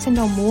you like to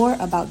know more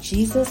about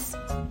Jesus?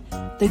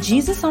 The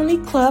Jesus Only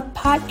Club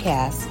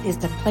podcast is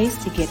the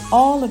place to get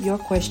all of your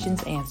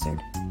questions answered.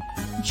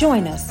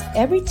 Join us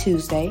every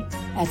Tuesday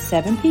at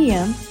 7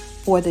 p.m.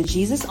 for the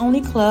Jesus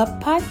Only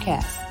Club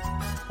podcast,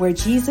 where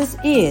Jesus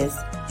is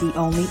the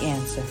only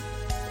answer.